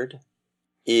record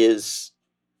is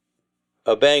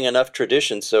obeying enough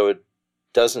tradition so it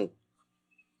doesn't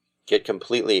get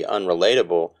completely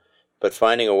unrelatable, but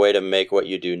finding a way to make what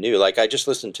you do new. Like I just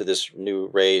listened to this new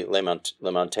Ray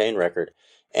LaMontagne record,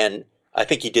 and I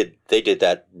think they did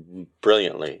that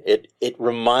brilliantly. It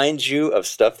reminds you of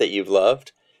stuff that you've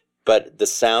loved, but the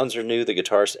sounds are new, the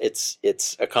guitars,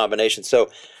 it's a combination.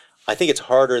 So I think it's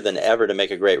harder than ever to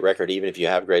make a great record, even if you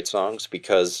have great songs,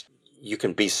 because you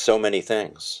can be so many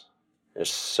things.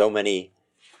 There's so many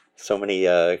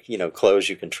clothes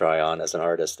you can try on as an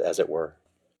artist, as it were.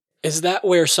 Is that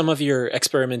where some of your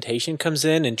experimentation comes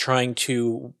in trying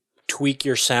to tweak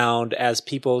your sound as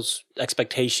people's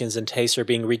expectations and tastes are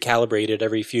being recalibrated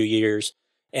every few years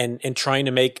and trying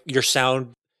to make your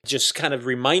sound just kind of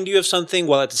remind you of something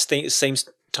while at the same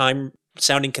time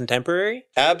sounding contemporary?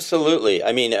 Absolutely.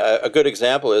 I mean, a good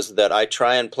example is that I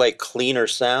try and play cleaner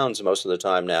sounds most of the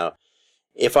time now.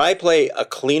 If I play a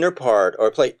cleaner part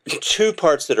or play two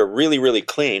parts that are really, really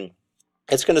clean,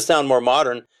 it's going to sound more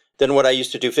modern than what I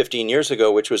used to do 15 years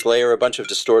ago, which was layer a bunch of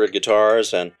distorted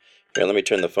guitars. And here, let me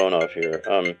turn the phone off here.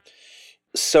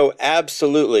 So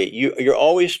absolutely, you're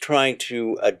always trying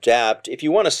to adapt if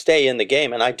you want to stay in the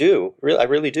game, and I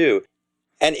really do.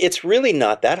 And it's really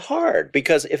not that hard,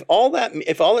 because if all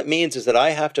it means is that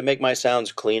I have to make my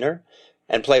sounds cleaner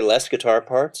and play less guitar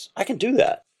parts, I can do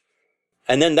that.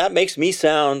 And then that makes me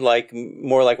sound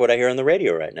more like what I hear on the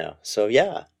radio right now. So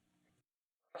yeah.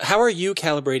 How are you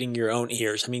calibrating your own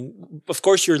ears? I mean, of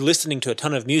course, you're listening to a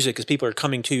ton of music because people are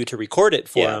coming to you to record it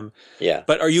for them. Yeah.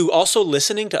 But are you also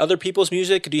listening to other people's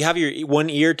music? Do you have your one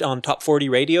ear on Top 40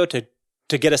 radio to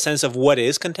to get a sense of what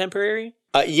is contemporary?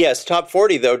 Yes, top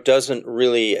 40 though doesn't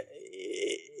really.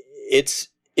 It's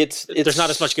there's not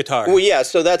as much guitar. Well, yeah,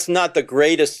 so that's not the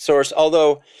greatest source.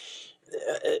 Although,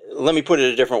 let me put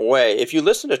it a different way. If you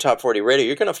listen to Top 40 Radio,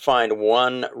 you're going to find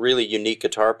one really unique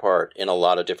guitar part in a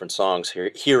lot of different songs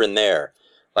here and there.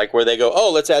 Like where they go,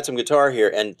 oh, let's add some guitar here.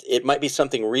 And it might be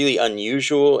something really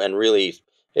unusual and really,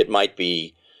 it might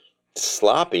be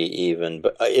sloppy even,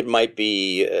 but it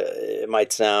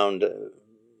might sound,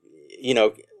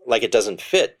 like it doesn't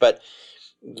fit. But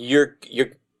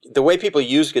the way people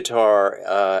use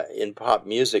guitar in pop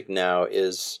music now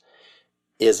is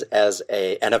as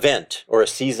an event or a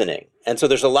seasoning. And so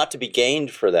there's a lot to be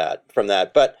gained from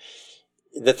that. But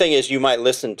the thing is, you might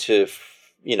listen to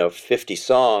 50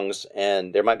 songs,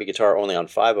 and there might be guitar only on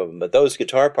 5 of them, but those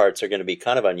guitar parts are going to be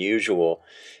kind of unusual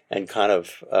and kind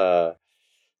of,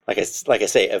 like I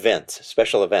say, events,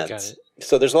 special events. Got it.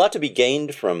 So there's a lot to be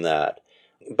gained from that.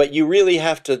 But you really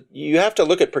have to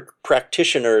look at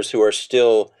practitioners who are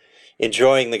still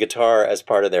enjoying the guitar as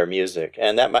part of their music,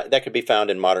 and that could be found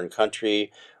in modern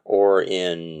country or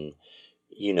in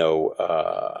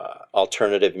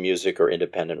alternative music or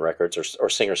independent records or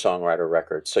singer-songwriter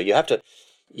records. So you have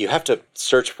to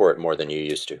search for it more than you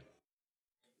used to.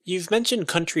 You've mentioned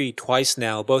country twice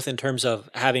now, both in terms of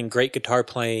having great guitar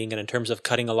playing and in terms of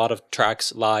cutting a lot of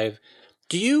tracks live.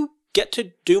 Do you get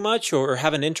to do much or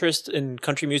have an interest in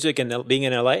country music and being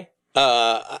in LA?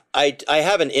 I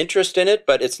have an interest in it,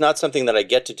 but it's not something that I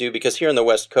get to do because here on the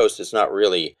West Coast, it's not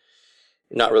really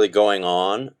going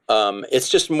on. It's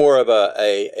just more of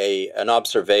an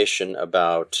observation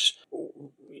about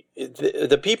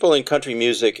the people in country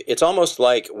music. It's almost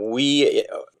like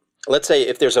let's say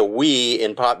if there's a we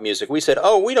in pop music, we said,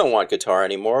 oh, we don't want guitar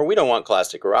anymore. We don't want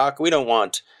classic rock. We don't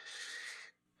want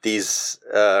these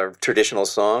traditional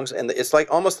songs. And it's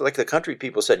like almost like the country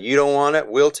people said, you don't want it,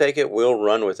 we'll take it, we'll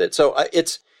run with it. So I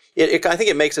think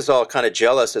it makes us all kind of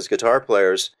jealous as guitar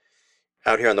players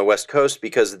out here on the West Coast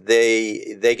because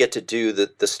they get to do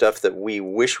the stuff that we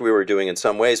wish we were doing in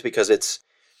some ways, because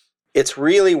it's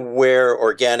really where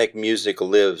organic music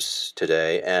lives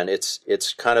today, and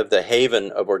it's kind of the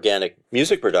haven of organic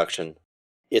music production.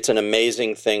 It's an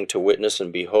amazing thing to witness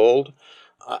and behold.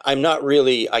 I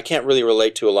can't really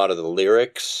relate to a lot of the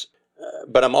lyrics,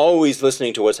 but I'm always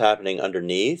listening to what's happening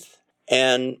underneath.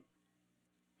 And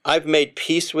I've made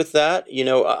peace with that.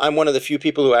 I'm one of the few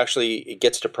people who actually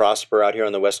gets to prosper out here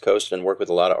on the West Coast and work with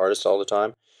a lot of artists all the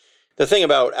time. The thing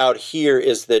about out here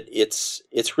is that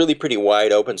it's really pretty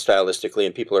wide open stylistically,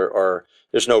 and people are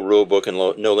there's no rule book and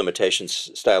no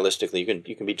limitations stylistically.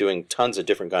 You can be doing tons of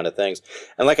different kind of things.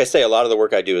 And like I say, a lot of the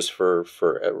work I do is for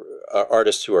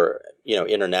artists who are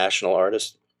international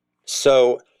artists.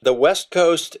 So the West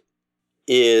Coast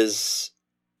is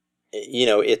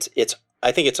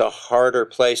I think it's a harder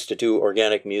place to do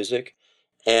organic music,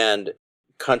 and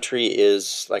country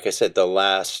is, like I said, the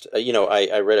last.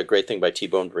 I read a great thing by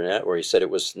T-Bone Burnett where he said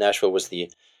Nashville was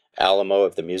the Alamo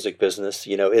of the music business.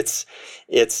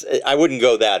 It's I wouldn't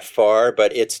go that far,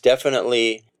 but it's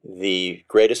definitely the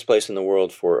greatest place in the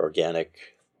world for organic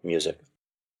music.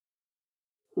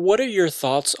 What are your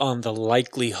thoughts on the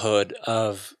likelihood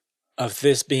of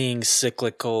this being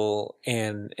cyclical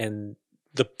and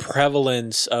the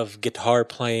prevalence of guitar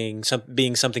playing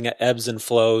being something that ebbs and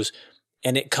flows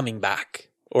and it coming back,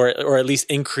 or at least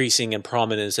increasing in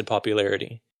prominence and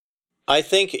popularity? I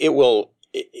think it will.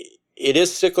 It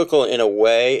is cyclical in a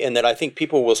way, in that I think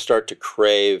people will start to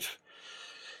crave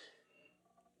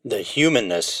the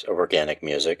humanness of organic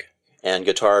music, and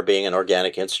guitar being an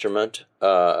organic instrument.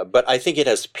 But I think it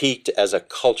has peaked as a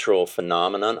cultural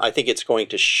phenomenon. I think it's going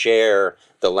to share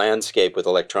the landscape with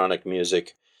electronic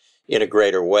music in a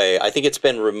greater way. I think it's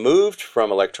been removed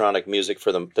from electronic music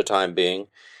for the time being,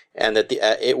 and that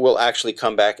it will actually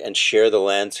come back and share the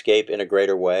landscape in a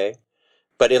greater way.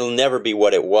 But it'll never be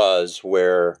what it was,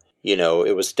 where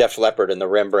it was Def Leppard and the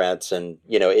Rembrandts, and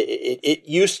it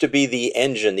used to be the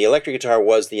engine. The electric guitar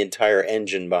was the entire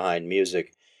engine behind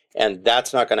music, and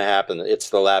that's not going to happen.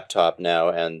 It's the laptop now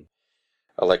and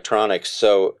electronics.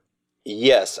 So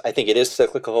yes, I think it is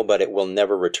cyclical, but it will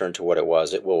never return to what it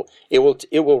was. It will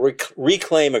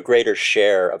reclaim a greater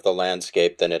share of the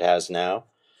landscape than it has now,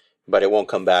 but it won't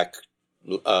come back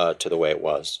to the way it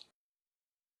was.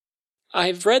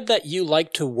 I've read that you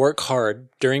like to work hard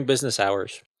during business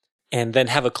hours and then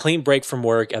have a clean break from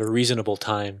work at a reasonable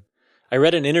time. I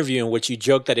read an interview in which you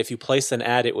joked that if you placed an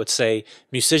ad, it would say,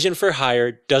 "Musician for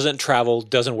hire, doesn't travel,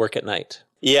 doesn't work at night."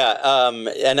 Yeah,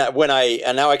 and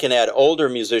now I can add older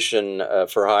musician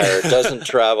for hire, doesn't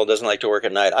travel, doesn't like to work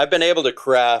at night. I've been able to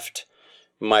craft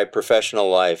my professional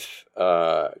life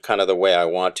kind of the way I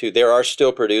want to. There are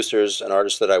still producers and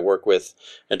artists that I work with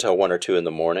until 1 or 2 in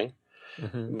the morning,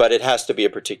 but it has to be a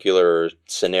particular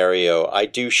scenario. I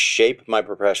do shape my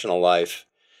professional life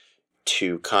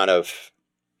to kind of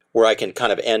where I can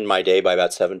kind of end my day by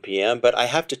about 7 p.m. But I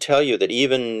have to tell you that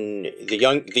even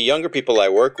the younger people I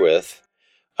work with,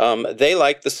 they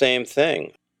like the same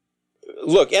thing.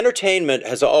 Look, entertainment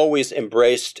has always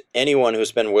embraced anyone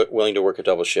who's been willing to work a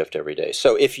double shift every day.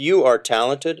 So if you are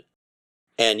talented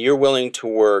and you're willing to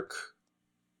work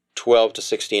 12 to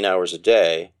 16 hours a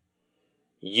day,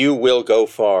 you will go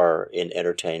far in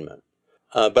entertainment.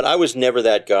 But I was never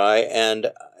that guy,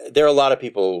 and there are a lot of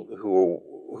people who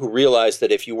realize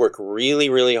that if you work really,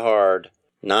 really hard,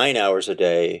 9 hours a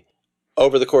day,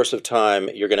 over the course of time,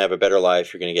 you're going to have a better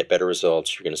life, you're going to get better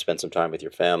results, you're going to spend some time with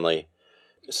your family.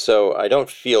 So I don't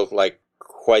feel like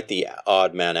quite the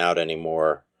odd man out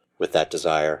anymore with that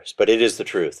desire, but it is the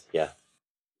truth, yeah.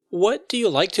 What do you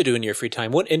like to do in your free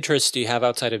time? What interests do you have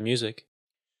outside of music?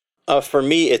 For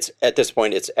me, it's at this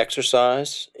point, it's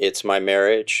exercise, it's my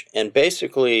marriage, and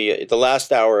basically the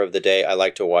last hour of the day, I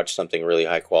like to watch something really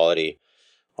high quality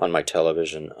on my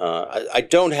television. I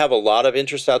don't have a lot of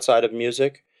interest outside of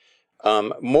music.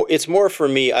 It's more for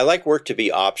me, I like work to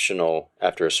be optional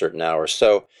after a certain hour.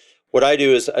 So what I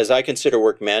do is I consider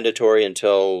work mandatory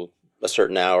until a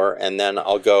certain hour, and then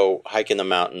I'll go hike in the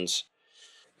mountains,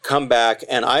 come back,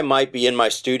 and I might be in my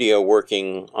studio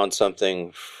working on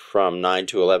something from 9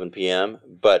 to 11 p.m.,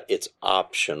 but it's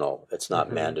optional. It's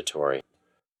not mandatory.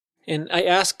 And I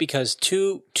ask because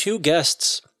two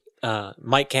guests,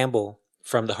 Mike Campbell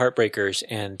from the Heartbreakers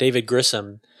and David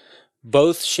Grissom,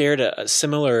 both shared a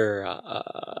similar,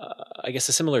 a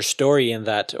similar story in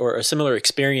that, or a similar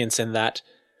experience in that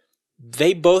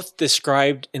they both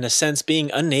described, in a sense,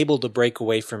 being unable to break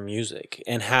away from music,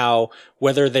 and how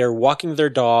whether they're walking their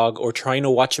dog or trying to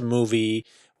watch a movie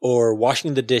or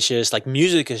washing the dishes, like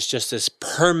music is just this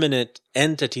permanent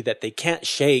entity that they can't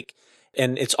shake.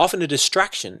 And it's often a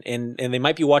distraction. And they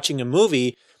might be watching a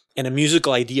movie and a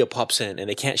musical idea pops in and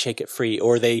they can't shake it free.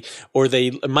 Or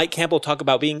Mike Campbell talk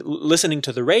about listening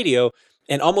to the radio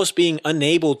and almost being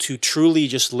unable to truly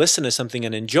just listen to something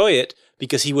and enjoy it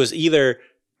because he was either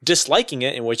disliking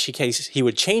it, in which case he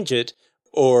would change it,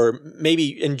 or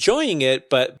maybe enjoying it,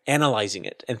 but analyzing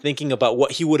it and thinking about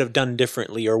what he would have done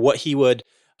differently or what he would,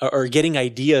 or getting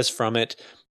ideas from it.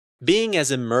 Being as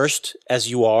immersed as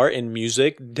you are in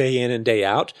music day in and day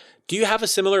out, do you have a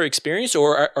similar experience,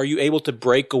 or are you able to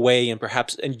break away and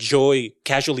perhaps enjoy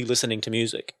casually listening to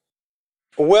music?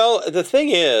 Well, the thing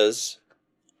is,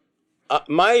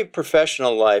 my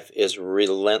professional life is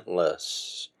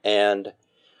relentless, and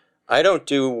I don't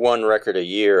do one record a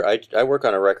year. I work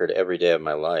on a record every day of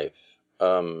my life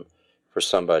for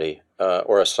somebody,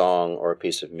 or a song or a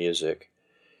piece of music.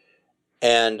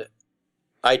 And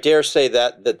I dare say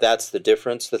that's the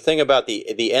difference. The thing about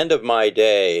the end of my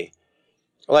day,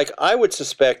 like I would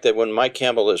suspect that when Mike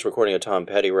Campbell is recording a Tom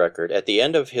Petty record, at the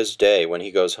end of his day when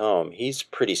he goes home, he's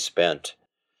pretty spent.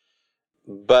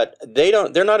 But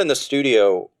they're not in the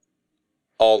studio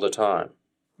all the time.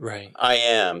 Right. I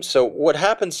am. So what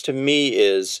happens to me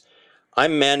is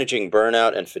I'm managing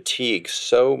burnout and fatigue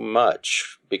so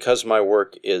much because my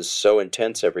work is so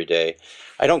intense every day.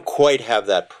 I don't quite have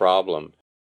that problem.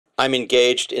 I'm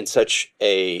engaged in such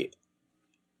a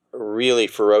really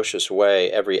ferocious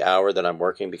way every hour that I'm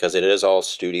working, because it is all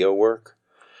studio work,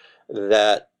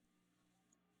 that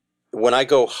when I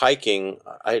go hiking,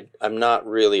 I'm not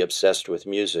really obsessed with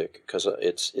music, because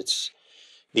it's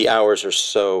the hours are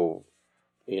so,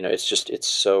 it's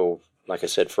so, like I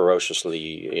said,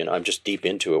 ferociously, I'm just deep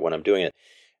into it when I'm doing it.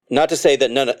 Not to say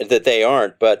that that they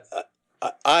aren't, but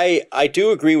I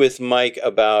do agree with Mike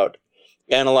about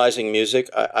analyzing music.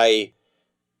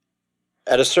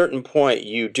 At a certain point,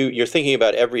 you're thinking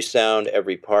about every sound,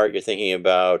 every part. You're thinking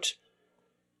about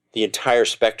the entire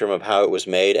spectrum of how it was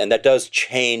made, and that does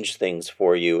change things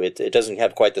for you. It doesn't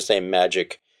have quite the same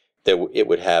magic that it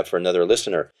would have for another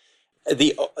listener.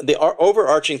 The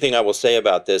overarching thing I will say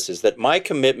about this is that my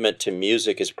commitment to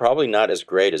music is probably not as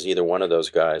great as either one of those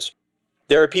guys.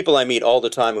 There are people I meet all the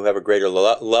time who have a greater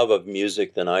love of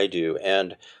music than I do,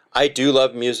 and I do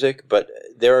love music, but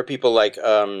there are people like,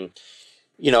 Tom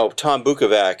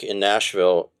Bukovac in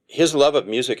Nashville. His love of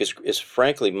music is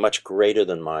frankly much greater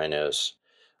than mine is.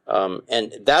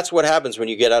 And that's what happens when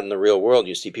you get out in the real world.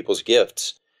 You see people's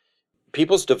gifts,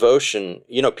 people's devotion.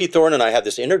 Pete Thorne and I have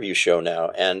this interview show now,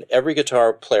 and every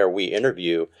guitar player we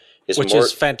interview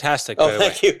is fantastic. Oh,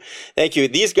 thank you.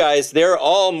 These guys, they're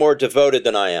all more devoted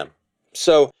than I am.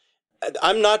 So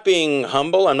I'm not being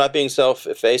humble. I'm not being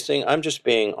self-effacing. I'm just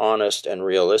being honest and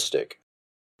realistic.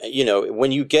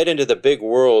 When you get into the big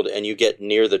world and you get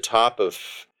near the top of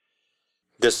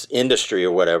this industry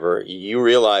or whatever, you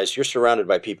realize you're surrounded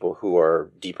by people who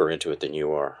are deeper into it than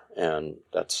you are. And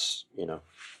that's,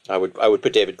 I would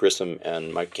put David Grissom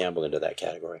and Mike Campbell into that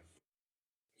category.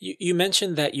 You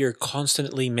mentioned that you're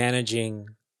constantly managing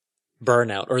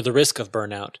burnout or the risk of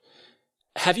burnout.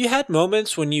 Have you had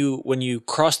moments when you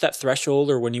crossed that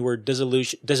threshold, or when you were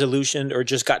disillusioned or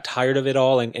just got tired of it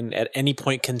all and at any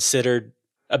point considered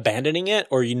abandoning it,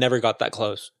 or you never got that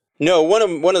close? No, one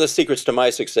of the secrets to my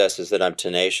success is that I'm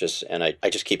tenacious and I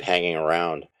just keep hanging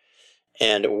around.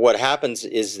 And what happens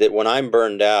is that when I'm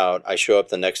burned out, I show up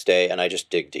the next day and I just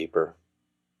dig deeper.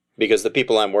 Because the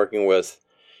people I'm working with,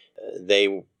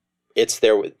 it's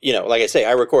their, like I say,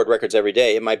 I record records every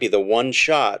day. It might be the one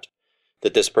shot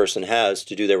that this person has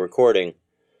to do their recording.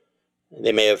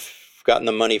 They may have gotten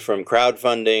the money from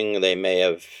crowdfunding. They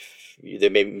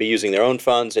may be using their own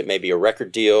funds. It may be a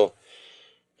record deal.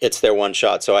 It's their one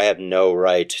shot. So I have no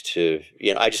right to,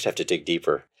 I just have to dig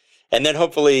deeper. And then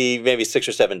hopefully maybe 6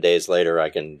 or 7 days later, I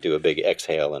can do a big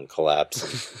exhale and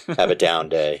collapse and have a down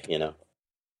day,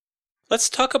 Let's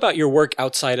talk about your work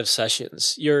outside of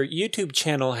sessions. Your YouTube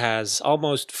channel has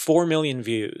almost 4 million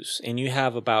views, and you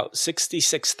have about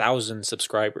 66,000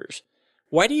 subscribers.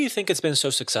 Why do you think it's been so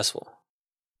successful?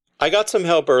 I got some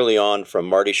help early on from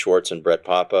Marty Schwartz and Brett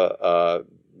Papa,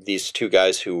 these two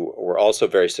guys who were also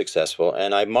very successful,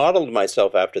 and I modeled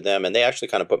myself after them, and they actually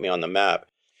kind of put me on the map.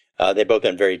 They've both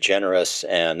been very generous,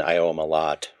 and I owe them a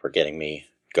lot for getting me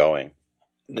going.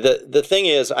 The thing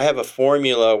is, I have a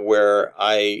formula where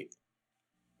I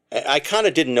kind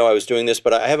of didn't know I was doing this,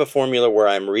 but I have a formula where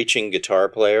I'm reaching guitar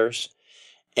players,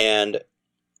 and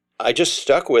I just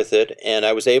stuck with it, and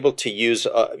I was able to use,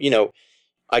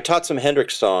 I taught some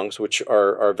Hendrix songs, which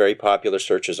are very popular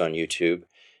searches on YouTube,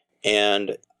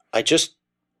 and I just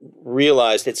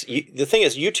realized the thing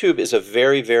is, YouTube is a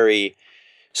very, very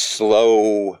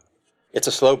slow, it's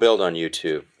a slow build on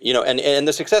YouTube, and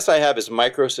the success I have is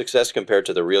micro success compared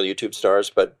to the real YouTube stars,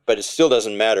 but it still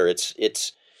doesn't matter.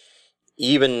 It's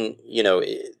even,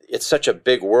 it's such a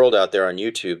big world out there on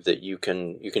YouTube that you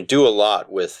can do a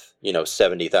lot with,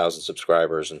 70,000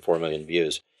 subscribers and 4 million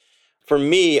views. For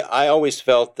me, I always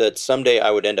felt that someday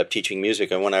I would end up teaching music.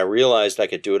 And when I realized I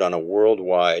could do it on a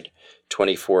worldwide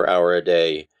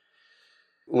 24-hour-a-day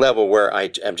level where I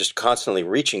am just constantly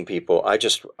reaching people, I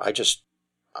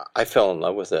fell in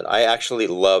love with it. I actually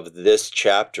love this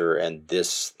chapter and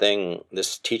this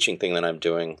teaching thing that I'm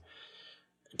doing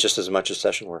just as much as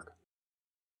session work.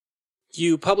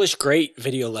 You publish great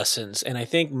video lessons, and I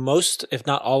think most, if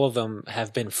not all of them,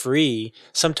 have been free.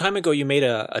 Some time ago, you made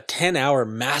a 10-hour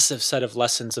massive set of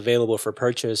lessons available for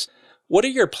purchase. What are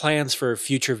your plans for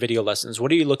future video lessons? Where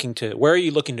are you looking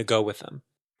to go with them?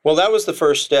 Well, that was the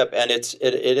first step, and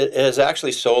it has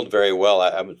actually sold very well.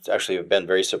 I actually have been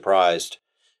very surprised.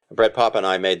 Brett Papa and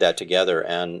I made that together,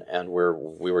 and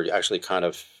we were actually kind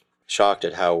of shocked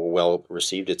at how well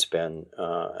received it's been,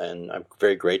 and I'm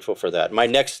very grateful for that. My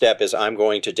next step is I'm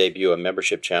going to debut a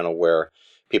membership channel where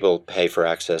people pay for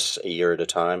access a year at a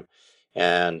time,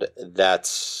 and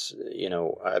that's,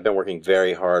 I've been working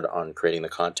very hard on creating the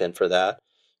content for that,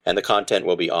 and the content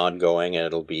will be ongoing, and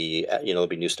it'll be, there'll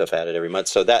be new stuff added every month,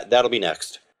 so that'll be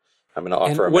next. I'm going to offer a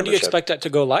membership. When do you expect that to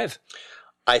go live?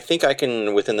 I think I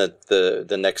can within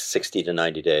the next 60 to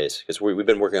 90 days, because we've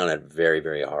been working on it very,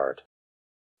 very hard.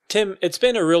 Tim, it's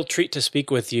been a real treat to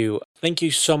speak with you. Thank you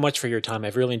so much for your time.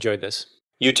 I've really enjoyed this.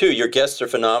 You too. Your guests are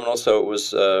phenomenal, so it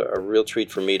was a real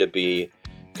treat for me to be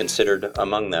considered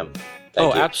among them.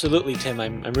 Thank you. Absolutely, Tim.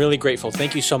 I'm really grateful.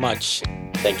 Thank you so much.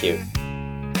 Thank you.